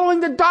mind following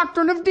the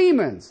doctrine of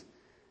demons.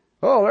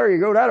 Oh, there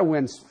you go. That'll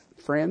win,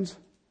 friends.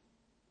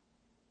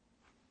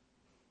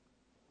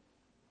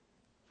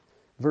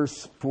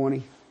 Verse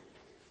 20.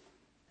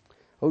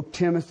 O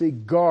Timothy,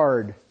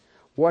 guard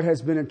what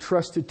has been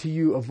entrusted to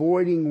you,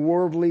 avoiding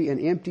worldly and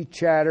empty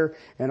chatter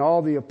and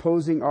all the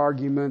opposing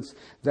arguments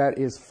that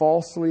is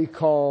falsely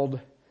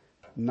called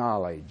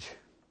knowledge.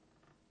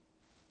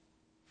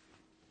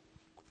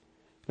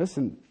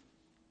 Listen,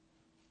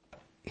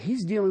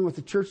 he's dealing with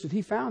the church that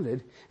he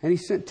founded, and he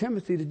sent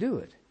Timothy to do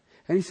it.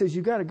 And he says,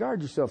 you've got to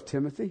guard yourself,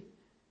 Timothy.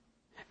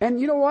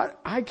 And you know what?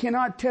 I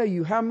cannot tell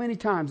you how many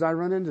times I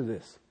run into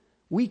this.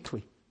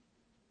 Weekly.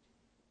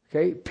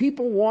 Okay?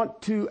 People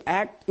want to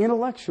act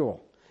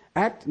intellectual,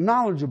 act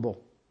knowledgeable.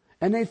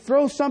 And they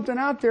throw something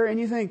out there and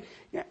you think,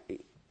 yeah,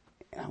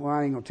 well,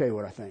 I ain't going to tell you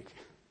what I think.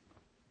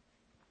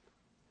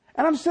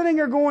 And I'm sitting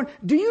there going,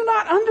 do you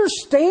not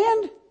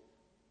understand?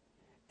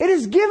 It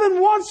is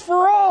given once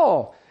for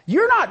all.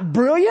 You're not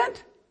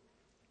brilliant.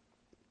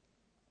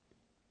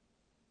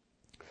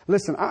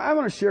 Listen, I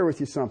want to share with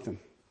you something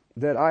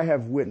that I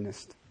have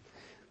witnessed.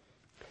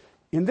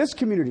 In this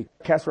community,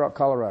 Castle Rock,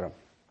 Colorado,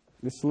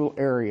 this little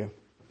area,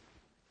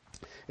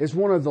 is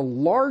one of the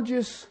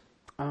largest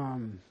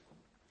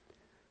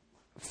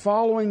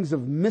followings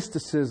of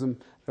mysticism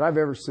that I've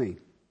ever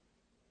seen.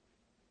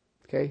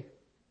 Okay?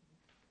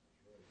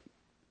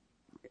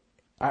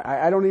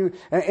 I don't even,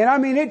 and I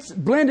mean, it's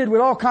blended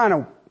with all kind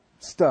of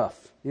stuff.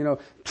 You know,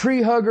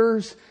 tree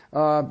huggers,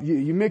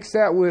 you mix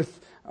that with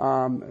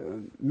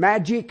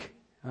magic.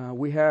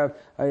 We have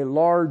a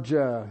large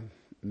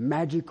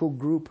magical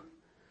group,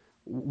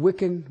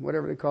 Wiccan,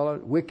 whatever they call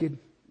it, Wicked.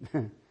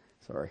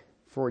 Sorry,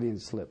 Freudian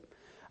slip.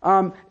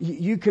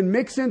 You can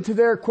mix into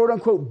their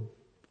quote-unquote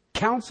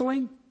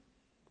counseling.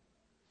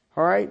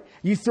 All right?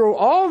 You throw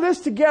all this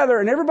together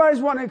and everybody's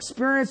wanting to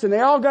experience and they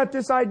all got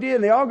this idea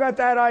and they all got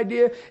that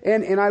idea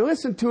and I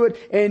listen to it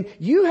and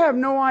you have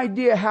no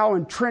idea how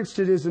entrenched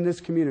it is in this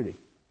community.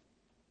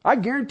 I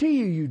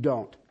guarantee you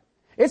don't.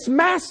 It's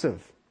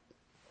massive.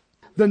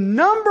 The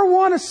number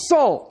one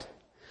assault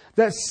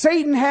that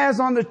Satan has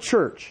on the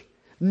church,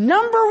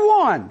 number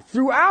one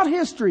throughout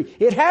history,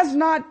 it has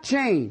not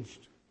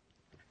changed,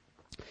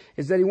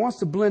 is that he wants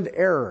to blend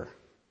error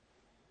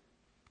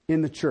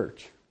in the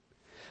church.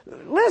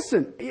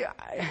 Listen,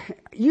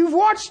 you've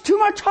watched too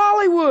much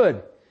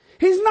Hollywood.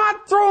 He's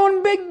not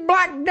throwing big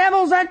black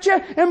devils at you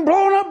and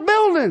blowing up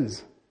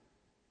buildings.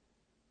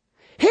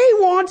 He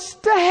wants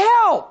to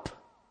help.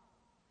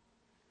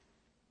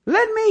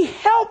 Let me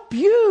help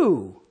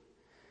you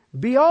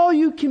be all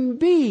you can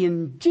be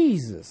in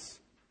Jesus.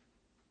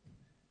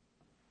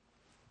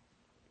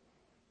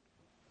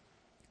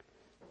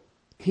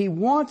 He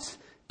wants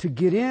to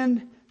get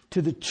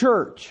into the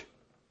church.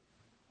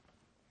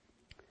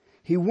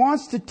 He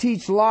wants to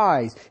teach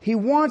lies. He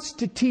wants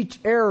to teach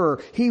error.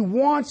 He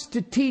wants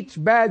to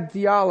teach bad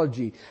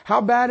theology.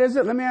 How bad is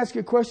it? Let me ask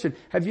you a question.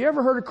 Have you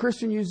ever heard a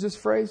Christian use this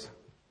phrase?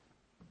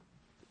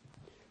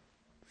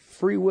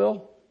 free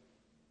will?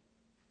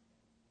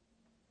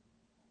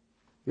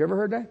 You ever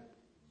heard that?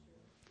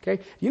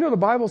 Okay. You know the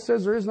Bible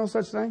says there is no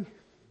such thing.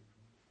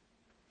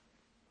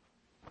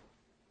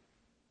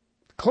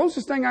 The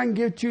closest thing I can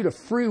give to you to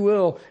free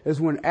will is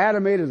when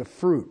Adam ate of the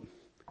fruit.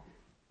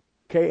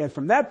 Okay. And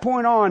from that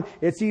point on,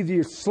 it's either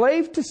you're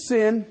slave to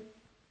sin,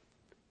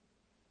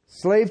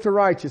 slave to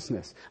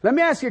righteousness. Let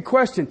me ask you a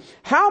question.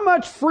 How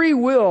much free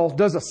will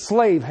does a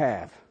slave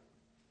have?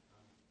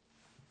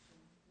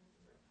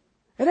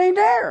 It ain't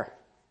there.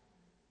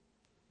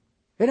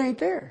 It ain't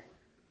there.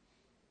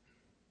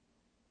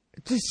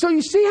 So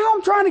you see how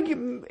I'm trying to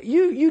get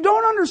you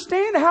don't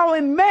understand how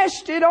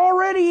enmeshed it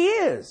already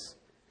is.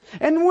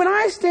 And when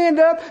I stand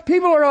up,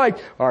 people are like,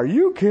 "Are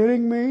you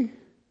kidding me?"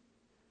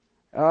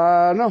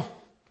 No.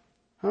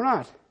 I'm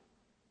not.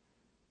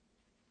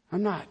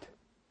 I'm not.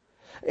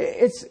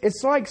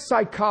 It's like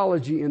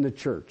psychology in the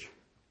church.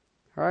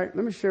 All right?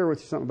 Let me share with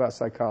you something about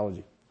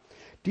psychology.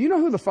 Do you know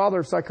who the father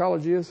of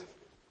psychology is?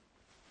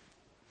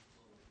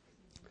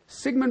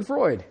 Sigmund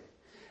Freud.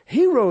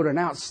 He wrote an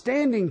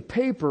outstanding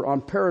paper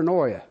on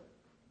paranoia.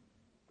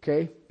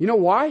 Okay? You know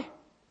why?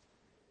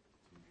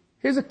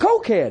 He's a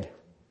cokehead.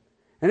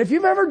 And if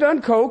you've ever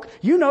done coke,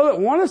 you know that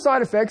one of the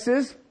side effects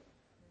is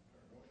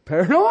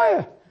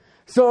paranoia.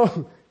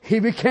 So he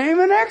became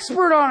an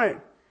expert on it.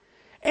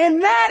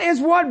 And that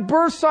is what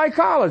birthed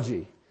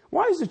psychology.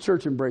 Why is the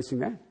church embracing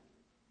that?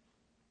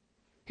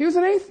 He was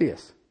an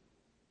atheist.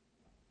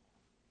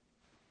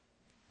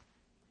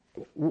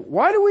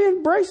 Why do we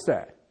embrace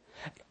that?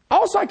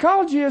 All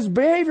psychology is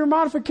behavior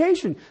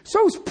modification.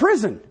 So is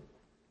prison.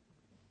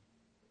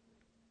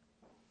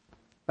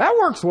 That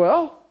works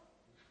well.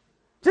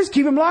 Just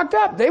keep them locked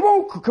up. They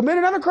won't commit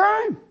another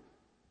crime.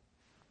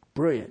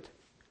 Brilliant.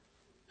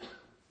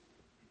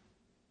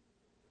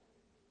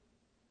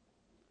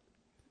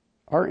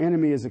 Our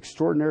enemy is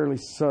extraordinarily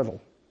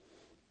subtle.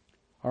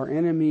 Our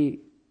enemy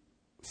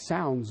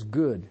sounds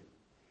good.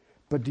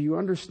 But do you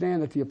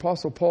understand that the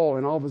Apostle Paul,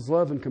 in all of his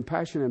love and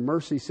compassion and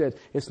mercy, said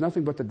it's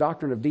nothing but the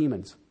doctrine of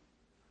demons?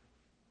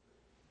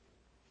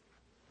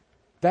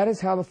 That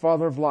is how the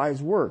father of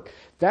lies work.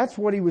 That's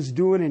what he was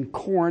doing in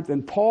Corinth.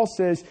 And Paul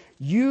says,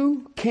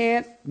 you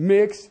can't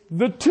mix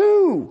the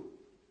two.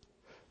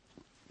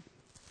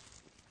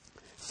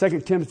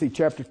 2 Timothy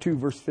chapter 2,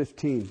 verse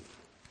 15.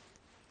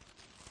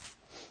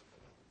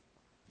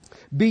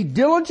 Be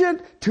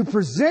diligent to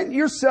present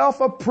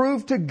yourself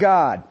approved to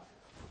God.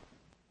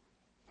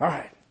 All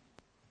right.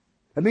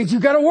 That means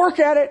you've got to work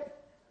at it.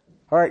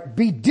 All right.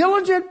 Be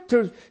diligent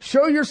to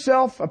show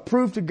yourself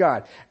approved to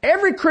God.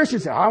 Every Christian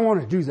says, I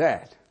want to do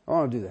that. I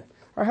want to do that.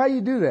 All right. How do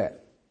you do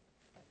that?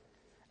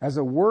 As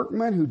a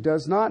workman who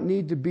does not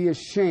need to be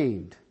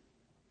ashamed.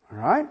 All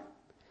right.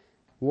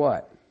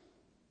 What?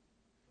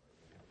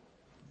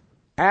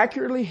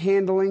 Accurately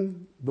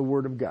handling the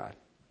Word of God.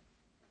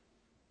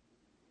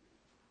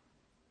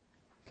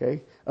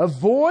 Okay.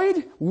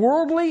 Avoid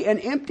worldly and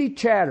empty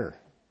chatter,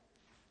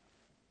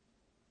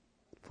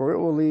 for it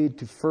will lead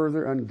to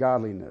further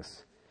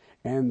ungodliness,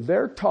 and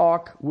their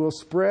talk will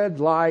spread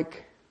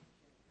like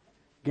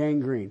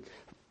gangrene.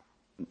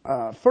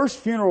 First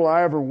funeral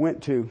I ever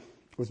went to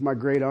was my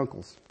great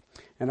uncle's,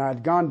 and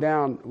I'd gone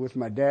down with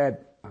my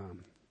dad.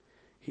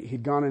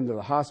 He'd gone into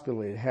the hospital.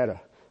 He had a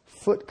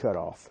foot cut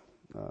off,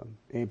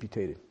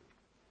 amputated,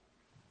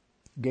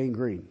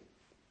 gangrene.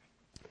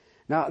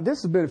 Now,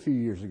 this has been a few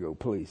years ago,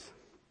 please.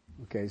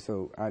 Okay,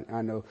 so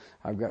I know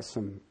I've got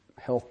some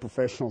health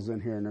professionals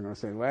in here, and they're going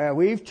to say, well,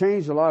 we've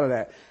changed a lot of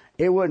that.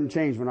 It wasn't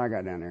changed when I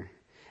got down there.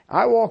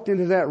 I walked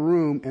into that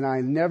room, and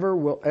I never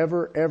will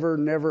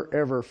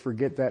ever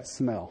forget that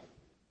smell.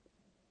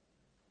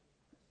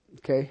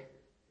 Okay?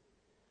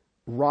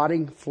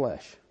 Rotting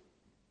flesh.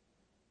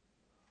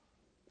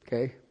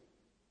 Okay?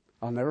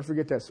 I'll never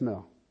forget that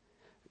smell.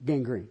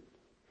 Gangrene.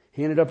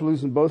 He ended up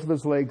losing both of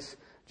his legs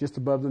just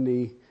above the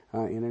knee.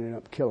 And ended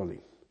up killing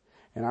him.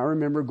 And I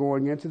remember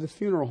going into the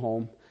funeral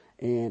home,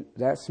 and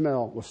that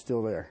smell was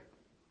still there.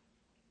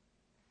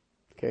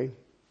 Okay?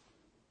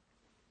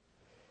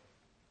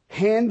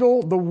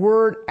 Handle the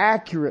Word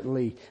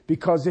accurately,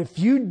 because if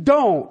you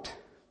don't,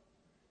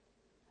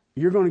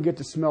 you're going to get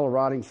the smell of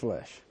rotting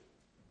flesh.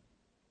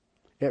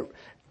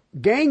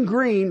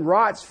 Gangrene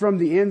rots from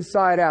the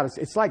inside out.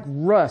 It's like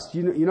rust.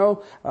 You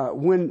know,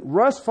 when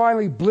rust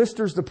finally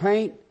blisters the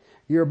paint,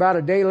 you're about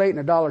a day late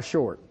and $1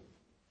 short.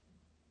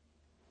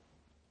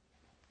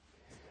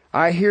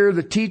 I hear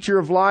the teacher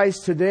of lies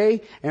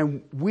today,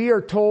 and we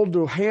are told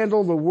to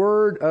handle the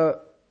Word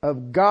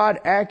of God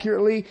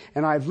accurately.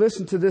 And I've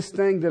listened to this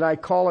thing that I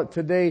call it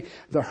today,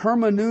 the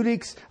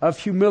hermeneutics of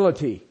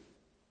humility.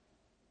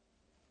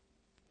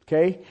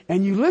 Okay?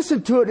 And you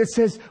listen to it, it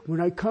says, when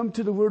I come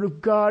to the Word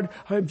of God,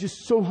 I'm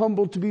just so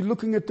humbled to be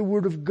looking at the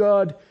Word of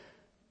God.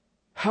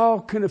 How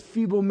can a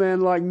feeble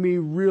man like me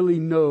really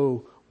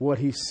know what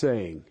he's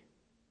saying?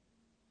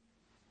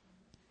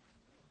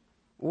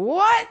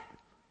 What?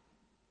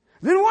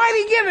 Then why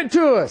did He give it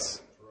to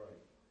us?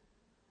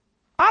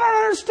 I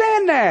don't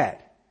understand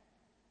that.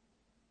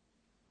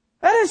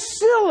 That is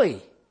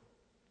silly.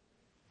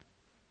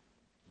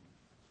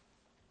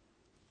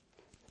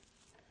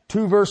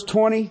 2 verse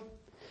 20.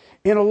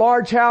 In a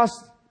large house,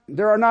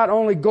 there are not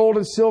only gold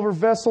and silver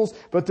vessels,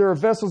 but there are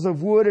vessels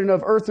of wood and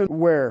of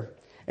earthenware,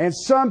 and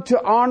some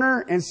to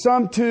honor and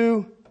some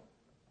to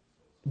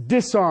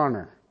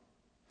dishonor.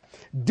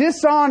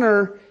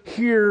 Dishonor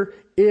here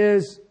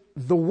is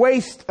the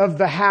waste of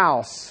the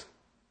house.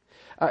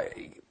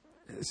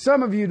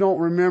 Some of you don't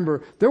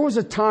remember. There was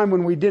a time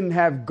when we didn't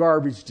have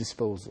garbage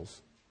disposals.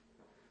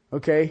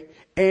 Okay?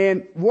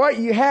 And what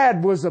you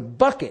had was a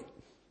bucket.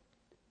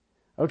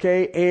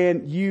 Okay?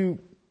 And you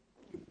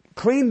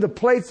cleaned the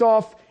plates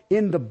off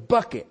in the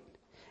bucket.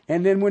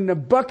 And then when the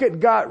bucket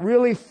got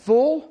really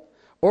full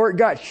or it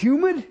got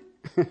humid,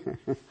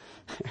 if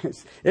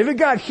it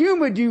got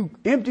humid, you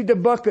emptied the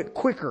bucket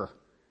quicker.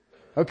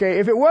 Okay,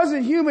 if it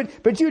wasn't humid,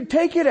 but you'd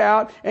take it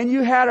out and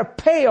you had a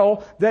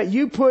pail that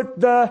you put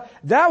that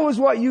was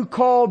what you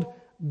called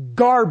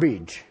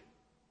garbage.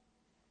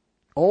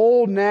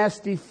 Old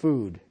nasty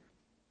food.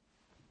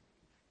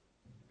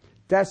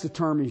 That's the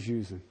term he's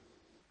using.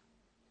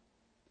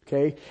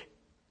 Okay.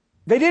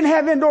 They didn't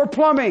have indoor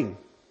plumbing.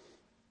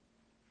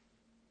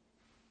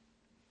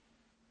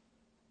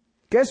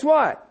 Guess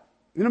what?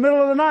 In the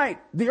middle of the night,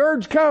 the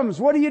urge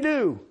comes. What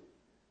do?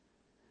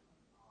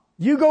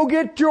 You go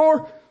get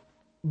your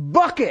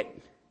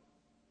bucket.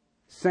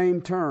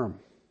 Same term.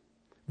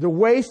 The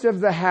waste of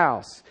the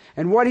house.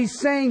 And what he's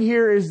saying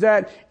here is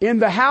that in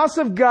the house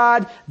of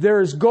God,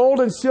 there is gold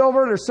and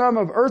silver. There's some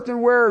of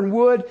earthenware and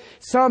wood.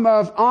 Some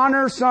of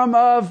honor, some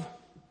of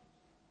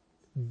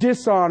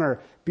dishonor.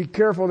 Be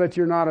careful that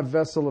you're not a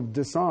vessel of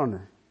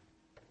dishonor.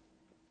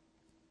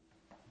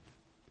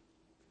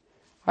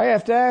 I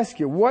have to ask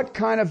you, what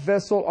kind of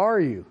vessel are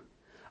you?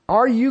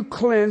 Are you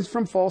cleansed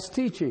from false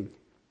teaching?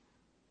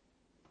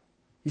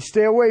 You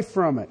stay away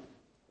from it.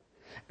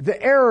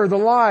 The error, the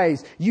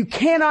lies. You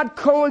cannot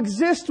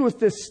coexist with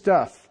this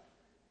stuff.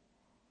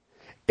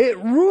 It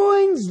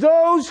ruins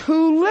those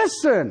who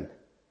listen.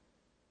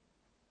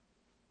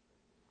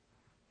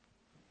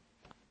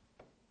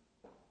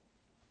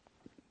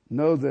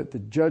 Know that the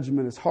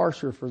judgment is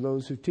harsher for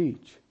those who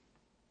teach.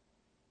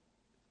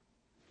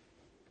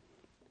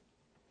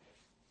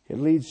 It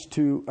leads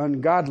to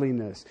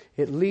ungodliness.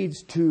 It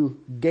leads to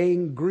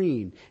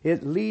gangrene.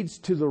 It leads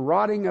to the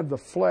rotting of the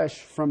flesh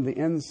from the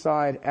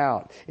inside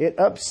out. It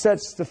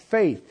upsets the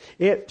faith.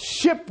 It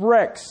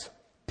shipwrecks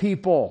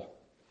people.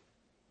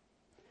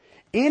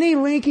 Any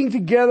linking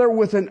together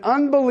with an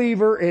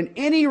unbeliever in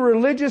any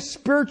religious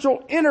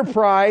spiritual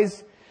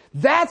enterprise,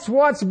 that's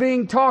what's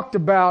being talked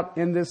about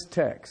in this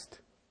text.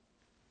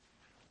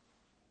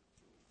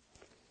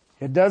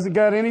 It doesn't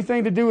got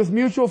anything to do with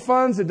mutual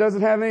funds. It doesn't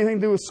have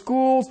anything to do with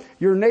schools,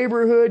 your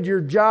neighborhood, your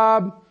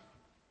job,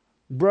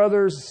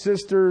 brothers,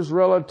 sisters,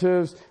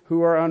 relatives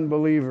who are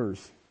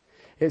unbelievers.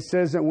 It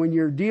says that when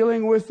you're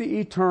dealing with the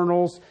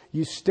eternals,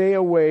 you stay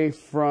away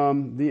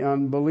from the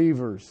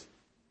unbelievers.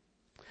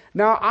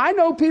 Now, I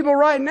know people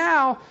right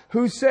now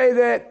who say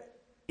that,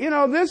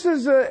 this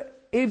is an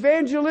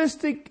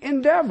evangelistic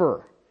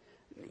endeavor.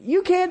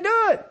 You can't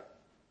do it.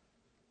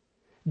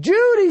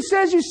 Jude, he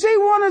says, you see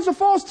one as a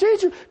false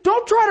teacher,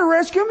 don't try to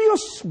rescue him, you'll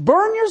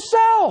burn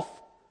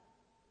yourself.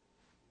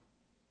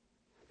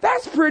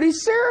 That's pretty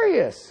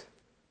serious.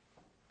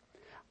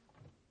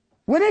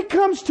 When it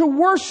comes to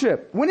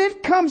worship, when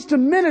it comes to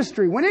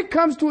ministry, when it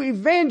comes to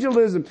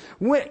evangelism,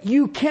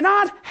 you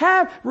cannot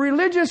have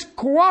religious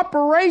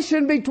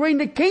cooperation between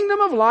the kingdom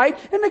of light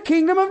and the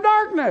kingdom of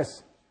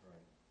darkness.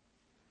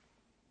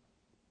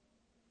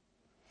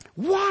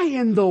 Why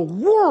in the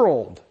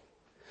world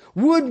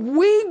would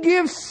we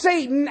give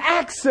Satan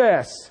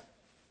access?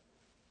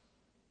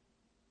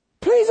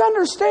 Please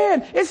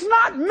understand, it's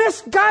not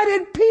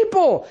misguided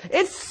people.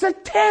 It's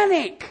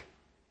satanic.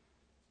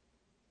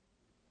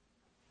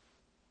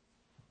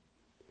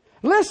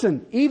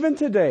 Listen, even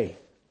today,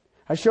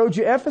 I showed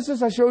you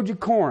Ephesus, I showed you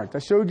Corinth, I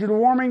showed you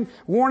the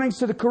warnings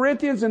to the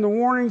Corinthians and the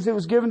warnings that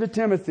was given to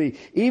Timothy.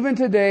 Even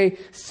today,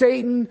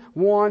 Satan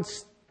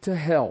wants to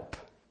help.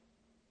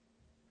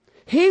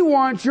 He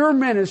wants your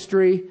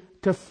ministry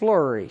to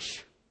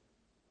flourish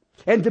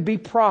and to be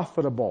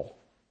profitable.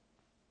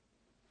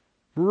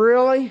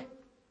 Really?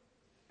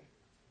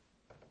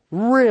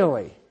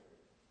 Really?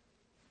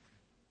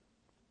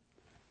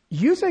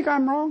 You think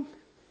I'm wrong?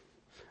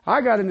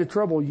 I got into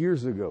trouble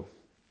years ago.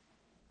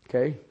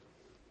 Okay?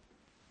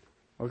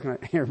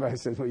 Everybody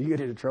says, well, you get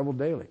into trouble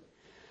daily.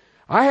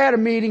 I had a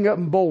meeting up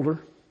in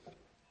Boulder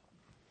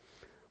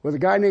with a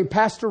guy named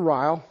Pastor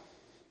Ryle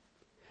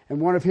and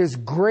one of his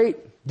great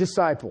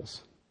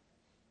disciples.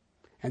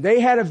 And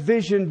they had a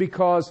vision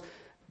because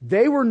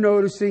they were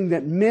noticing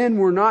that men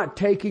were not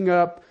taking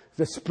up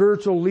the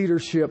spiritual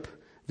leadership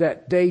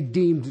that they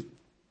deemed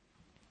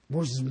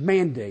was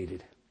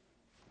mandated.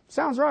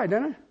 Sounds right,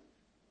 doesn't it?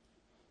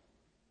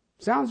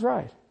 Sounds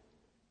right.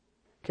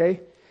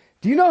 Okay.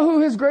 Do you know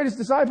who his greatest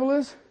disciple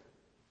is?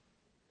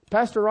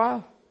 Pastor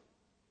Ryle?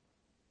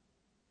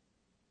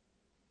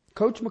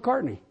 Coach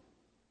McCartney.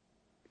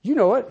 You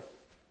know it.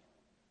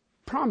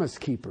 Promise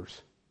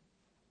Keepers.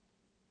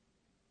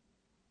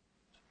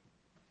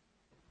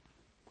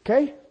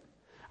 Okay?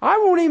 I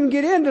won't even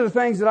get into the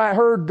things that I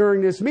heard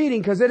during this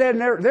meeting because it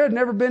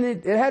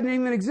hadn't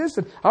even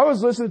existed. I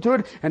was listening to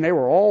it and they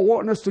were all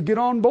wanting us to get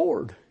on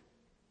board.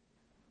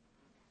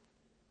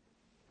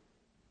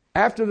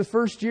 After the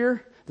first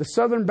year, the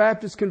Southern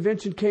Baptist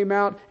Convention came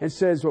out and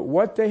says, but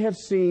what they have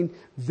seen,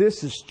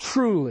 this is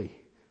truly,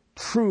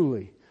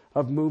 truly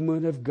a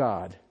movement of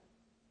God.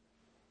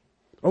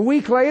 A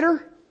week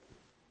later,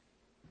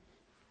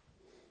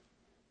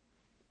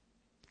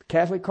 the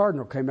Catholic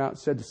Cardinal came out and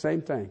said the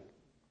same thing.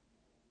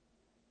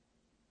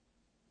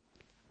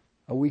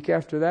 A week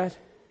after that,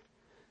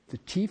 the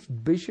chief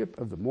bishop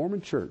of the Mormon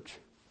Church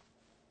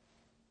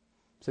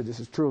said this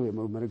is truly a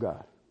movement of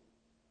God.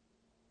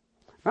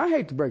 I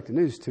hate to break the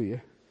news to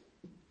you.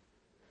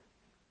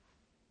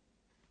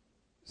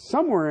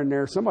 Somewhere in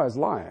there, somebody's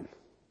lying.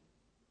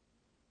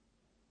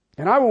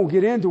 And I won't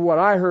get into what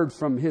I heard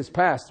from his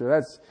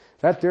pastor.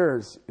 That there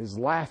is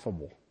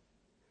laughable.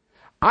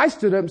 I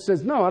stood up and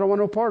said, no, I don't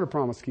want no part of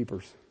Promise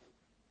Keepers.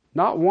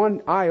 Not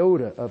one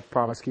iota of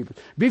Promise Keepers.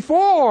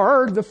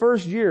 Before the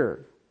first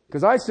year.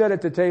 Because I sat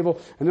at the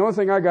table, and the only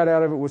thing I got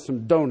out of it was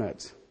some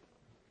donuts.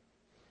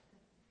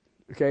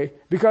 Okay?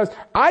 Because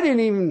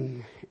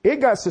it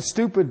got so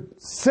stupid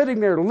sitting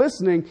there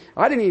listening,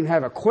 I didn't even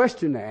have a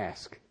question to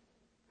ask.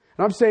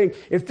 And I'm saying,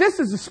 if this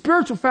is the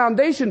spiritual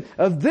foundation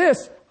of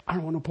this, I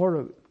don't want no part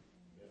of it.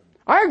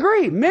 I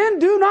agree. Men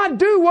do not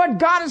do what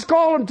God has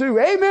called them to.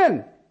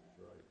 Amen.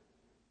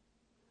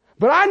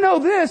 But I know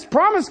this,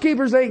 Promise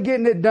Keepers ain't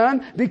getting it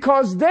done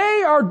because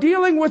they are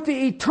dealing with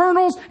the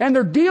eternals and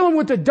they're dealing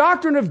with the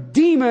doctrine of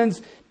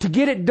demons to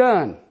get it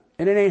done.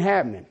 And it ain't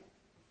happening.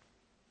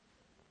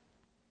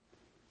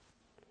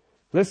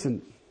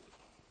 Listen,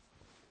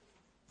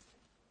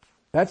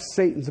 that's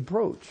Satan's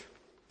approach.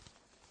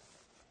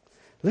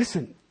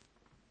 Listen,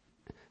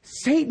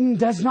 Satan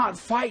does not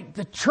fight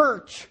the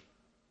church.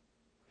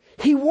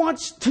 He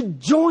wants to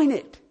join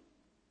it.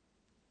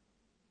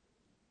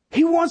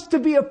 He wants to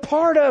be a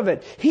part of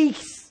it.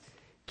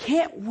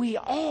 Can't we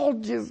all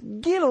just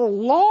get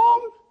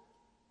along?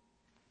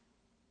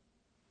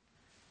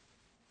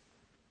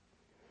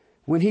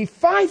 When he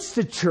fights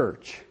the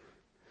church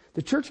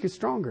gets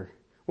stronger.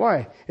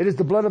 Why? It is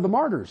the blood of the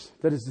martyrs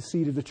that is the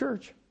seed of the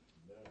church.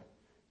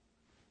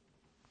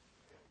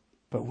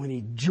 But when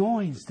he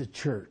joins the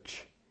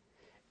church,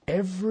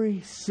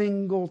 every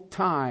single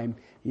time,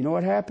 you know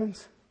what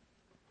happens?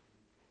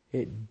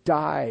 It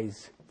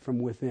dies from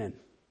within.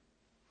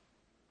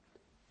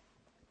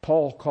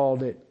 Paul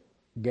called it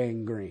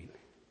gangrene.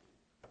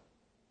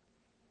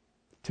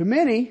 To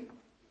many,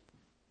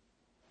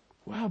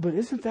 wow, but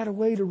isn't that a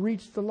way to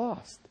reach the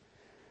lost?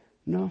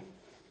 No.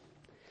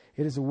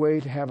 It is a way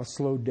to have a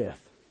slow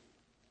death.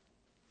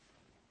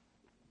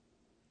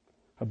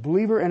 A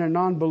believer and a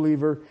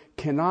non-believer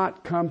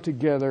cannot come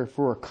together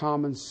for a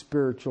common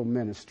spiritual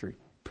ministry.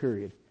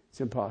 Period.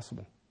 It's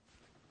impossible.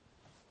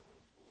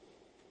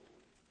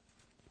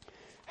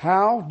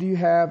 How do you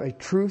have a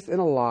truth and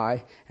a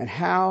lie, and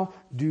how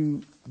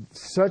do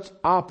such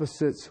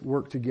opposites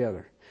work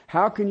together?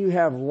 How can you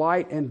have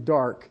light and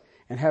dark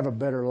and have a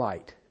better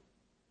light?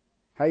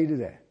 How do you do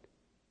that?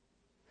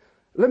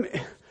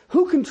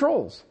 Who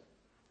controls?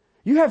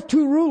 You have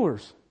two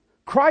rulers,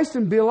 Christ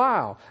and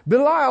Belial.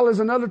 Belial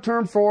is another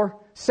term for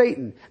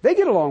Satan. They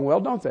get along well,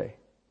 don't they?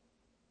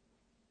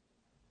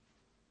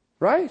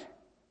 Right?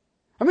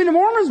 I mean, the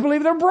Mormons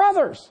believe they're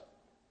brothers.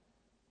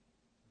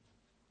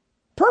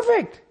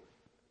 Perfect.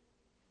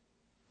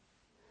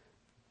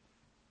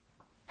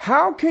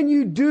 How can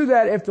you do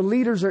that if the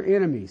leaders are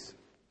enemies?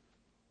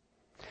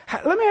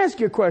 Let me ask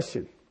you a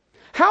question.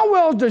 How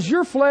well does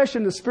your flesh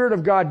and the Spirit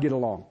of God get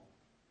along?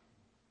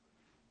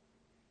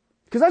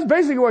 Because that's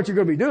basically what you're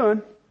going to be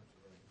doing.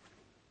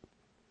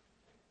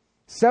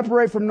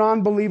 Separate from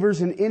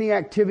non-believers in any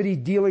activity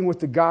dealing with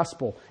the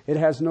gospel. It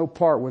has no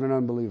part with an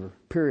unbeliever.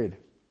 Period.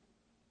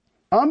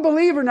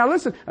 Unbeliever, now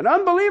listen, an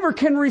unbeliever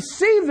can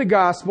receive the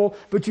gospel,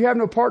 but you have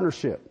no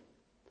partnership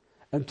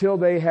until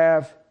they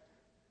have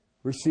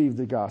received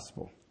the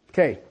gospel.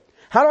 Okay,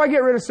 how do I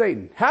get rid of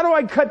Satan? How do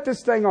I cut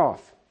this thing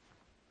off?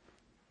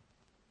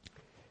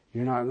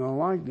 You're not going to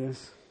like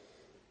this.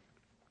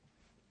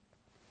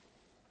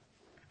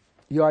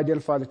 You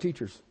identify the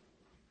teachers.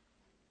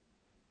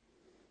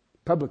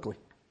 Publicly.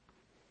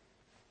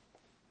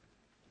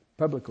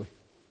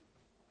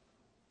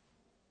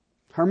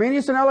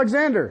 Arminius and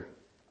Alexander.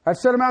 I've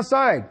set them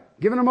outside,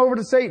 given them over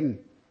to Satan.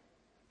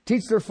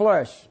 Teach their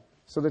flesh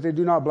so that they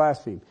do not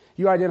blaspheme.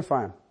 You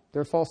identify them.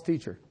 They're a false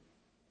teacher.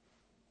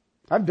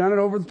 I've done it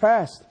over the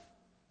past.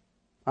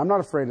 I'm not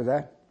afraid of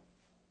that.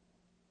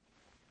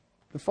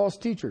 They're false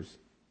teachers.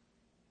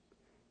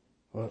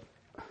 Well,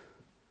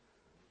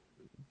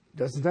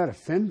 doesn't that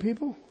offend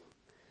people?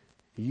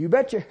 You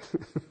betcha.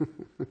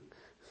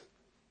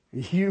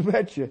 You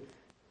betcha.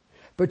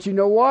 But you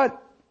know what?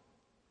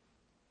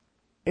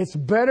 It's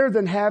better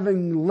than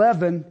having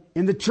leaven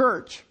in the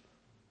church.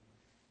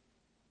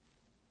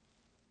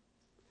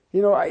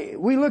 You know,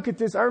 we look at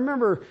this. I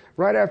remember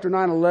right after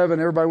 9/11,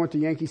 everybody went to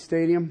Yankee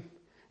Stadium.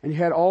 And you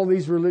had all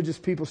these religious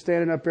people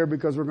standing up there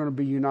because we're going to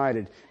be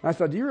united. And I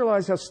thought, do you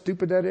realize how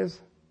stupid that is?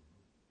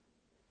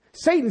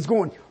 Satan's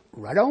going,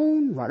 right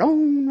on, right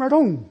on, right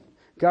on.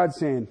 God's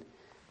saying,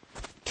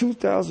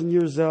 2,000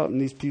 years out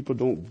and these people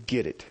don't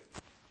get it.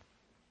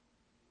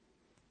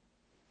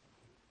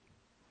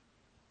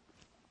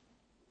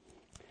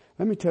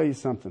 Let me tell you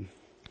something.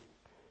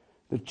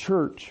 The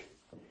church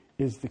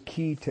is the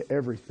key to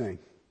everything.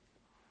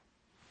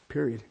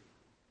 Period.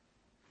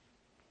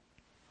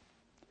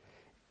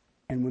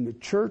 And when the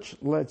church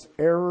lets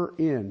error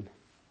in,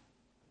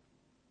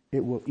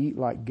 it will eat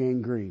like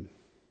gangrene.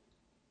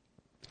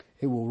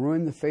 It will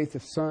ruin the faith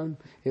of some.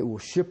 It will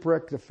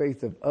shipwreck the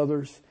faith of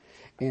others.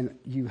 And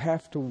you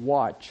have to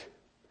watch.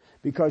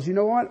 Because you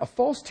know what? A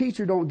false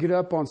teacher don't get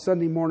up on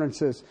Sunday morning and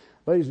says,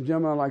 ladies and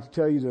gentlemen, I'd like to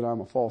tell you that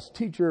I'm a false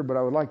teacher, but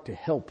I would like to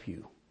help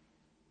you.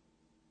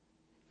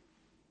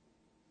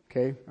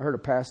 Okay? I heard a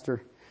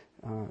pastor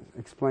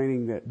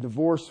explaining that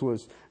divorce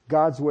was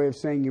God's way of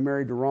saying you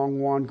married the wrong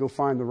one, go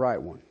find the right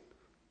one.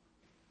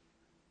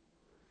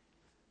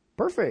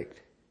 Perfect.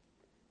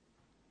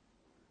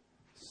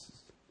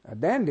 A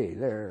dandy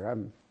there,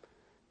 I'm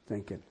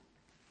thinking.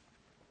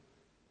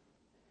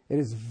 It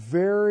is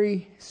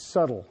very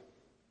subtle.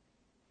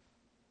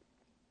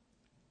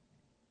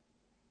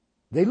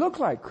 They look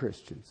like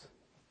Christians.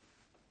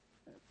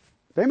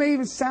 They may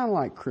even sound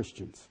like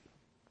Christians.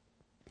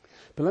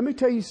 But let me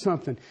tell you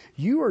something.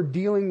 You are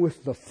dealing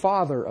with the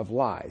father of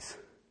lies.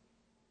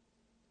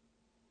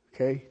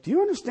 Okay? Do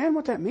you understand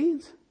what that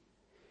means?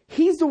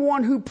 He's the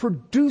one who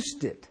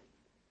produced it.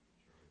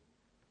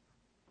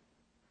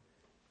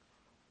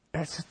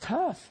 That's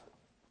tough.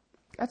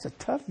 That's a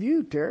tough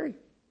view, Terry.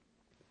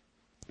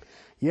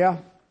 Yeah.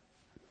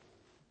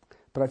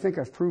 But I think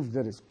I've proved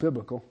that it's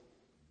biblical.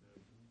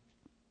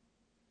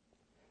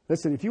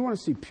 Listen, if you want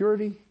to see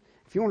purity,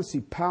 if you want to see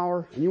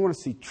power, and you want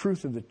to see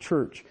truth of the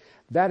church,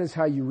 that is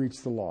how you reach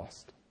the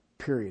lost.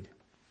 Period.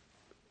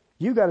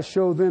 You've got to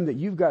show them that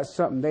you've got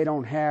something they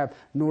don't have,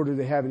 nor do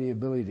they have any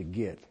ability to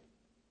get.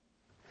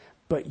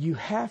 But you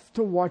have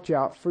to watch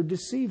out for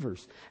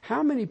deceivers.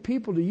 How many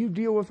people do you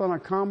deal with on a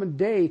common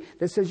day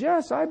that says,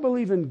 yes, I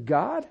believe in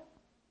God?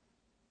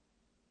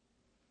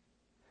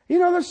 You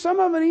know, there's some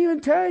of them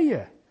even tell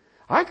you,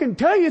 I can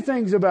tell you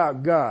things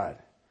about God.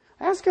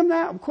 Ask them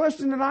that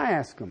question that I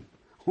ask them.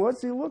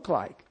 What's he look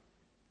like?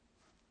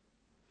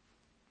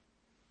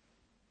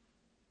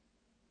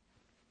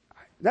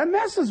 That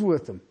messes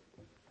with them.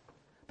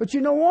 But you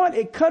know what?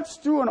 It cuts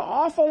through an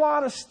awful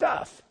lot of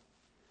stuff.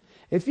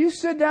 If you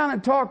sit down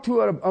and talk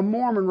to a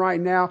Mormon right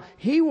now,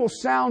 he will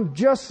sound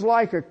just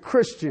like a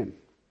Christian.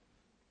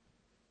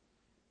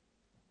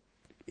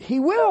 He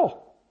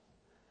will.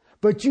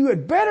 But you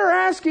had better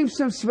ask him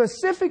some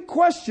specific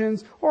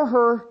questions, or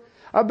her,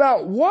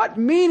 about what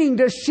meaning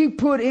does she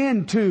put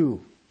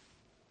into.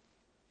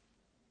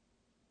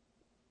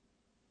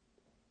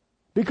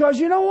 Because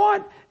you know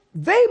what?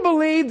 They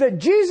believe that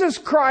Jesus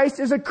Christ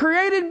is a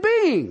created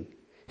being.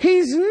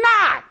 He's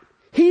not.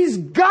 He's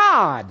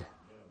God.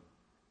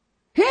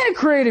 He ain't a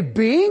created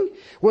being.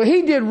 Well,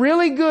 he did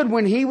really good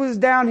when he was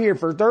down here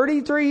for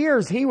 33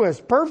 years. He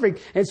was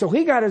perfect. And so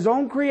he got his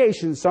own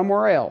creation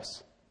somewhere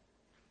else.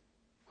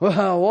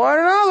 Well, why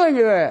did I think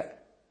of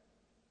that?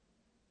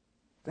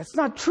 That's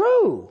not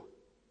true.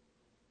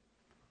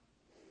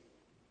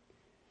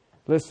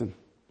 Listen.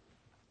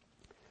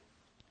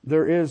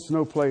 There is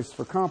no place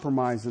for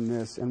compromise in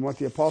this. And what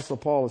the Apostle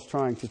Paul is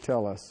trying to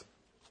tell us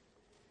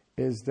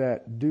is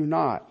that do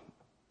not,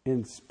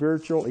 in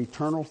spiritual,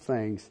 eternal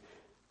things,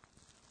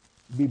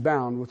 be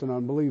bound with an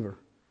unbeliever.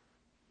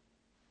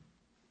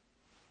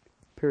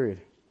 Period.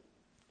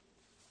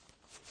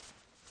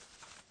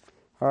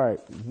 All right,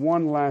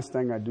 one last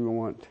thing I do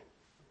want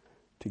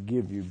to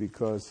give you,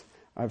 because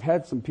I've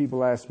had some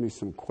people ask me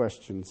some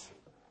questions.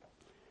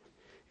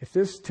 If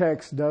this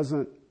text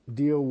doesn't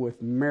deal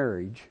with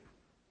marriage,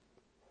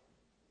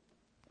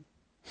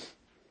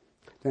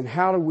 then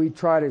how do we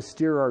try to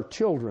steer our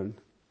children,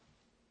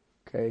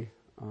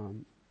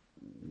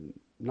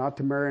 not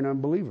to marry an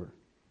unbeliever?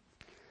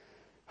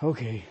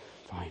 Okay,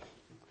 fine.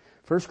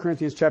 1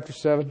 Corinthians chapter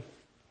 7,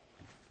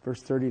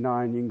 verse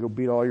 39. You can go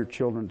beat all your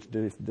children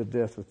to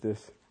death with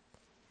this.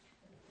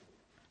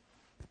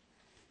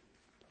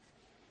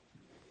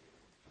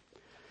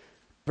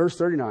 Verse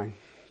 39,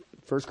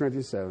 1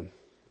 Corinthians 7.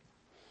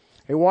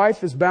 A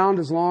wife is bound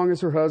as long as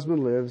her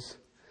husband lives,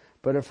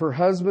 but if her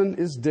husband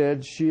is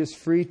dead, she is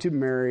free to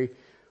marry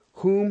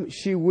whom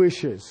she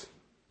wishes.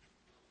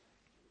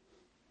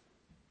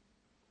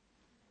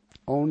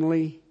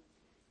 Only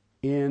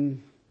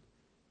in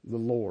the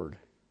Lord.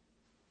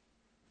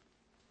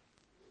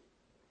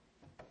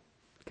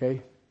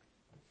 Okay?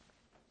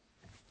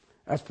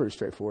 That's pretty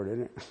straightforward,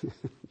 isn't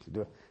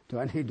it? Do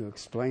I need to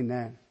explain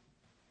that?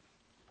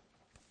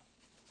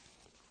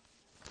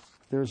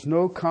 There's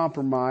no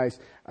compromise.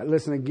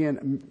 Listen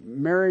again,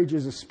 marriage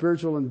is a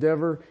spiritual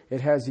endeavor. It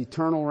has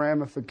eternal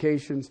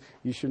ramifications.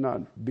 You should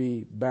not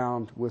be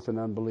bound with an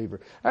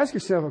unbeliever. Ask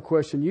yourself a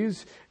question.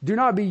 Do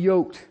not be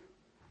yoked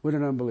with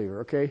an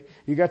unbeliever, okay?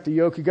 You got the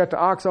yoke, you got the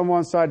ox on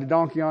one side, the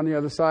donkey on the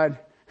other side,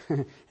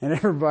 and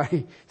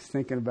everybody's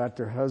thinking about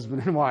their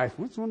husband and wife.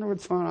 Let's wonder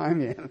what fun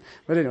I'm in.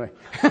 But anyway.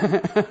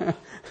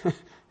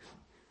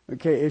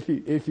 Okay,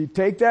 if you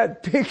take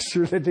that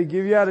picture that they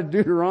give you out of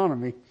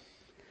Deuteronomy,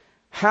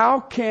 how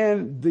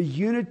can the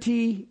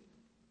unity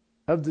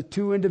of the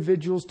two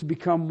individuals to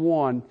become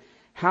one,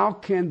 how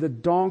can the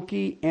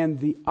donkey and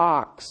the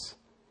ox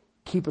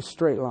keep a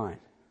straight line?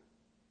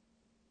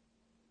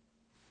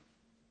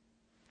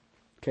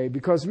 Okay,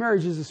 because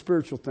marriage is a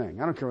spiritual thing.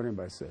 I don't care what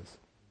anybody says.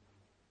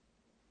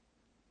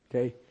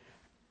 Okay,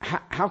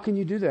 how can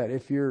you do that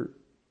if you're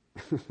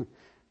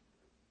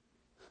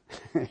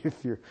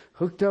if you're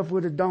hooked up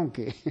with a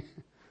donkey?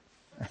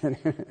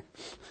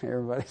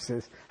 Everybody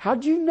says,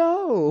 "How'd you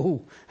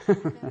know?"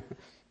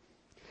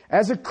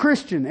 As a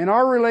Christian, in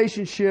our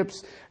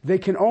relationships, they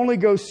can only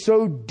go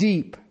so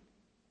deep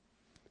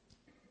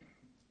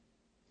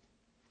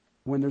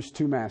when there's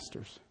two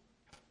masters.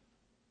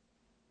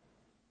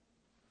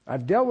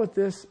 I've dealt with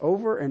this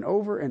over and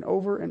over and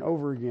over and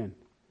over again.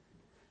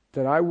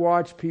 That I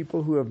watch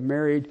people who have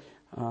married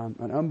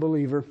an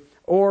unbeliever,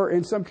 or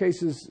in some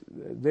cases,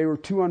 they were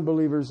two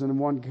unbelievers and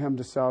one come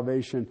to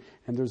salvation,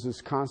 and there's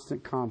this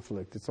constant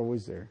conflict. It's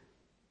always there.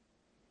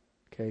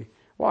 Okay?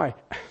 Why?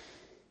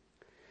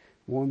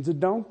 One's a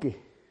donkey,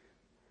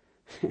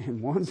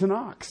 and one's an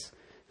ox.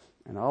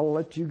 And I'll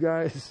let you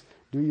guys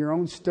do your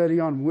own study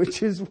on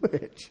which is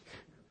which.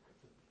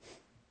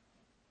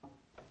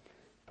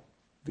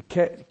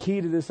 The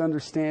key to this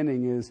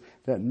understanding is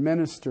that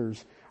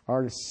ministers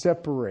are to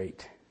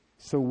separate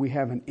so we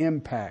have an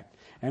impact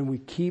and we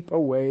keep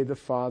away the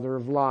father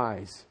of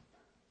lies.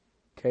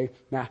 Okay?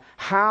 Now,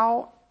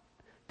 how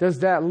does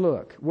that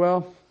look?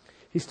 Well,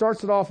 he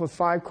starts it off with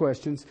 5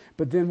 questions,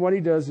 but then what he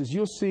does is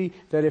you'll see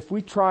that if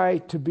we try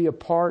to be a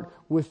part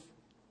with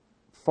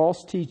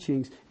false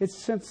teachings, it's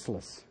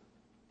senseless.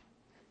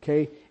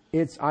 Okay?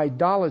 It's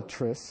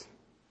idolatrous.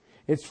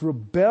 It's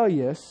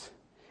rebellious.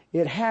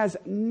 It has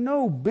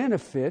no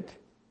benefit,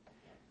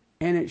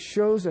 and it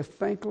shows a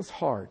thankless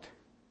heart.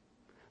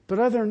 But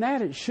other than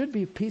that, it should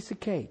be a piece of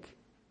cake.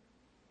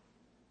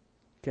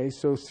 Okay,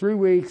 so 3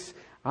 weeks,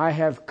 I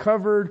have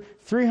covered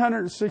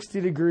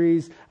 360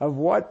 degrees of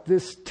what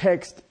this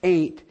text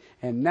ain't,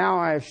 and now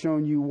I have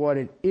shown you what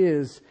it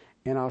is,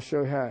 and I'll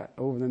show you how,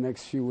 over the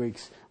next few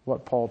weeks,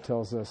 what Paul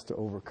tells us to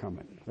overcome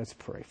it. Let's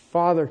pray.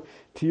 Father,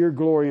 to your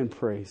glory and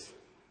praise,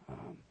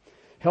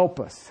 help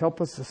us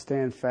to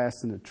stand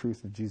fast in the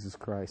truth of Jesus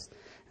Christ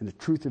and the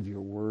truth of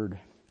your word.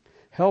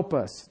 Help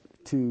us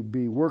to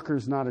be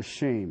workers not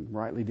ashamed,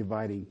 rightly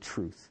dividing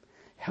truth.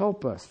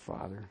 Help us,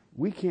 Father.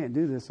 We can't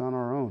do this on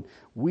our own.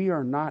 We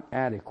are not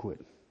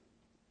adequate.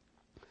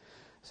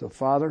 So,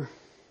 Father,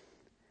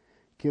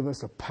 give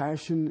us a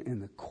passion in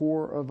the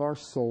core of our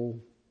soul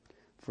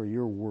for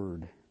your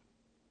word,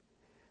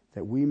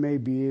 that we may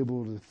be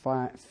able to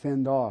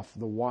fend off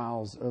the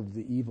wiles of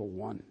the evil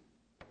one.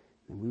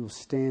 And we will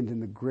stand in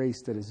the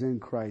grace that is in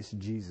Christ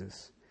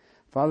Jesus.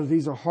 Father,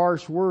 these are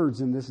harsh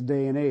words in this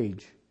day and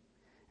age,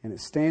 and it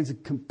stands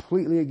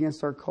completely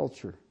against our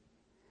culture.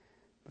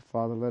 But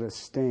Father, let us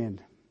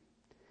stand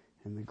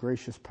in the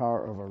gracious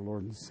power of our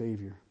Lord and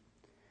Savior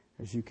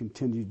as you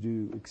continue to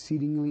do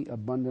exceedingly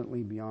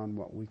abundantly beyond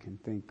what we can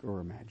think or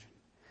imagine.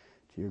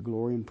 To your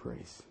glory and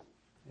praise.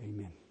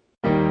 Amen.